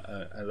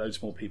 And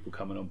loads more people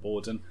coming on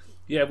board, and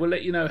yeah, we'll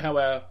let you know how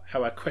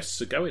our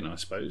quests are going. I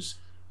suppose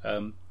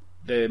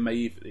there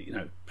may,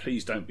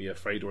 please don't be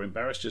afraid or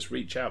embarrassed. Just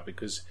reach out,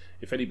 because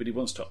if anybody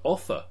wants to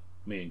offer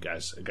me and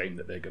Gaz a game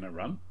that they're going to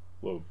run,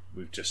 well,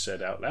 we've just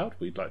said out loud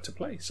we'd like to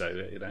play. So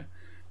if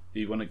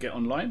you want to get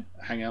online,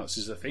 Hangouts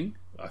is a thing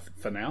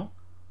for now.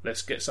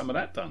 Let's get some of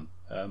that done.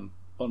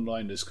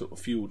 Online has sort of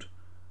fueled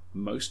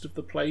most of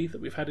the play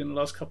that we've had in the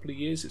last couple of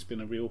years. It's been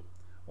a real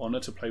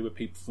honour to play with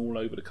people from all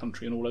over the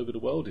country and all over the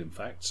world, in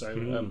fact.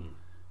 So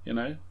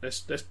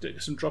let's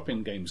get some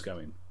drop-in games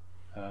going.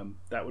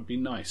 That would be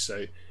nice.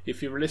 So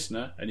if you're a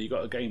listener and you've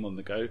got a game on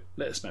the go,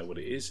 let us know what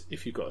it is.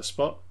 If you've got a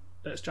spot,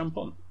 let's jump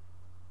on.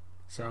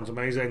 Sounds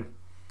amazing.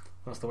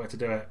 That's the way to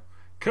do it.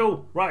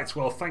 Cool. Right,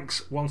 well,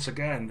 thanks once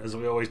again, as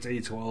we always do,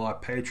 to all our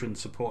patrons,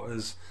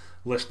 supporters,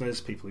 listeners,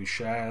 people who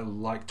share,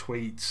 like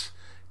tweets,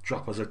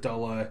 drop us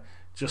 $1,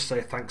 just say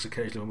thanks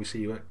occasionally when we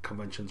see you at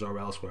conventions or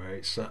elsewhere.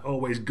 It's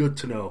always good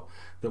to know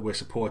that we're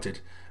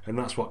supported, and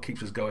that's what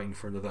keeps us going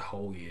for another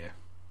whole year.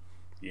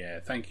 Yeah,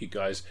 thank you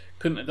guys.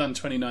 Couldn't have done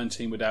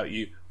 2019 without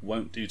you,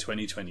 won't do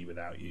 2020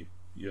 without you.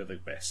 You're the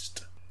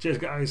best. Cheers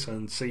guys,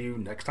 and see you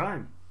next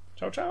time.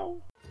 Ciao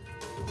ciao.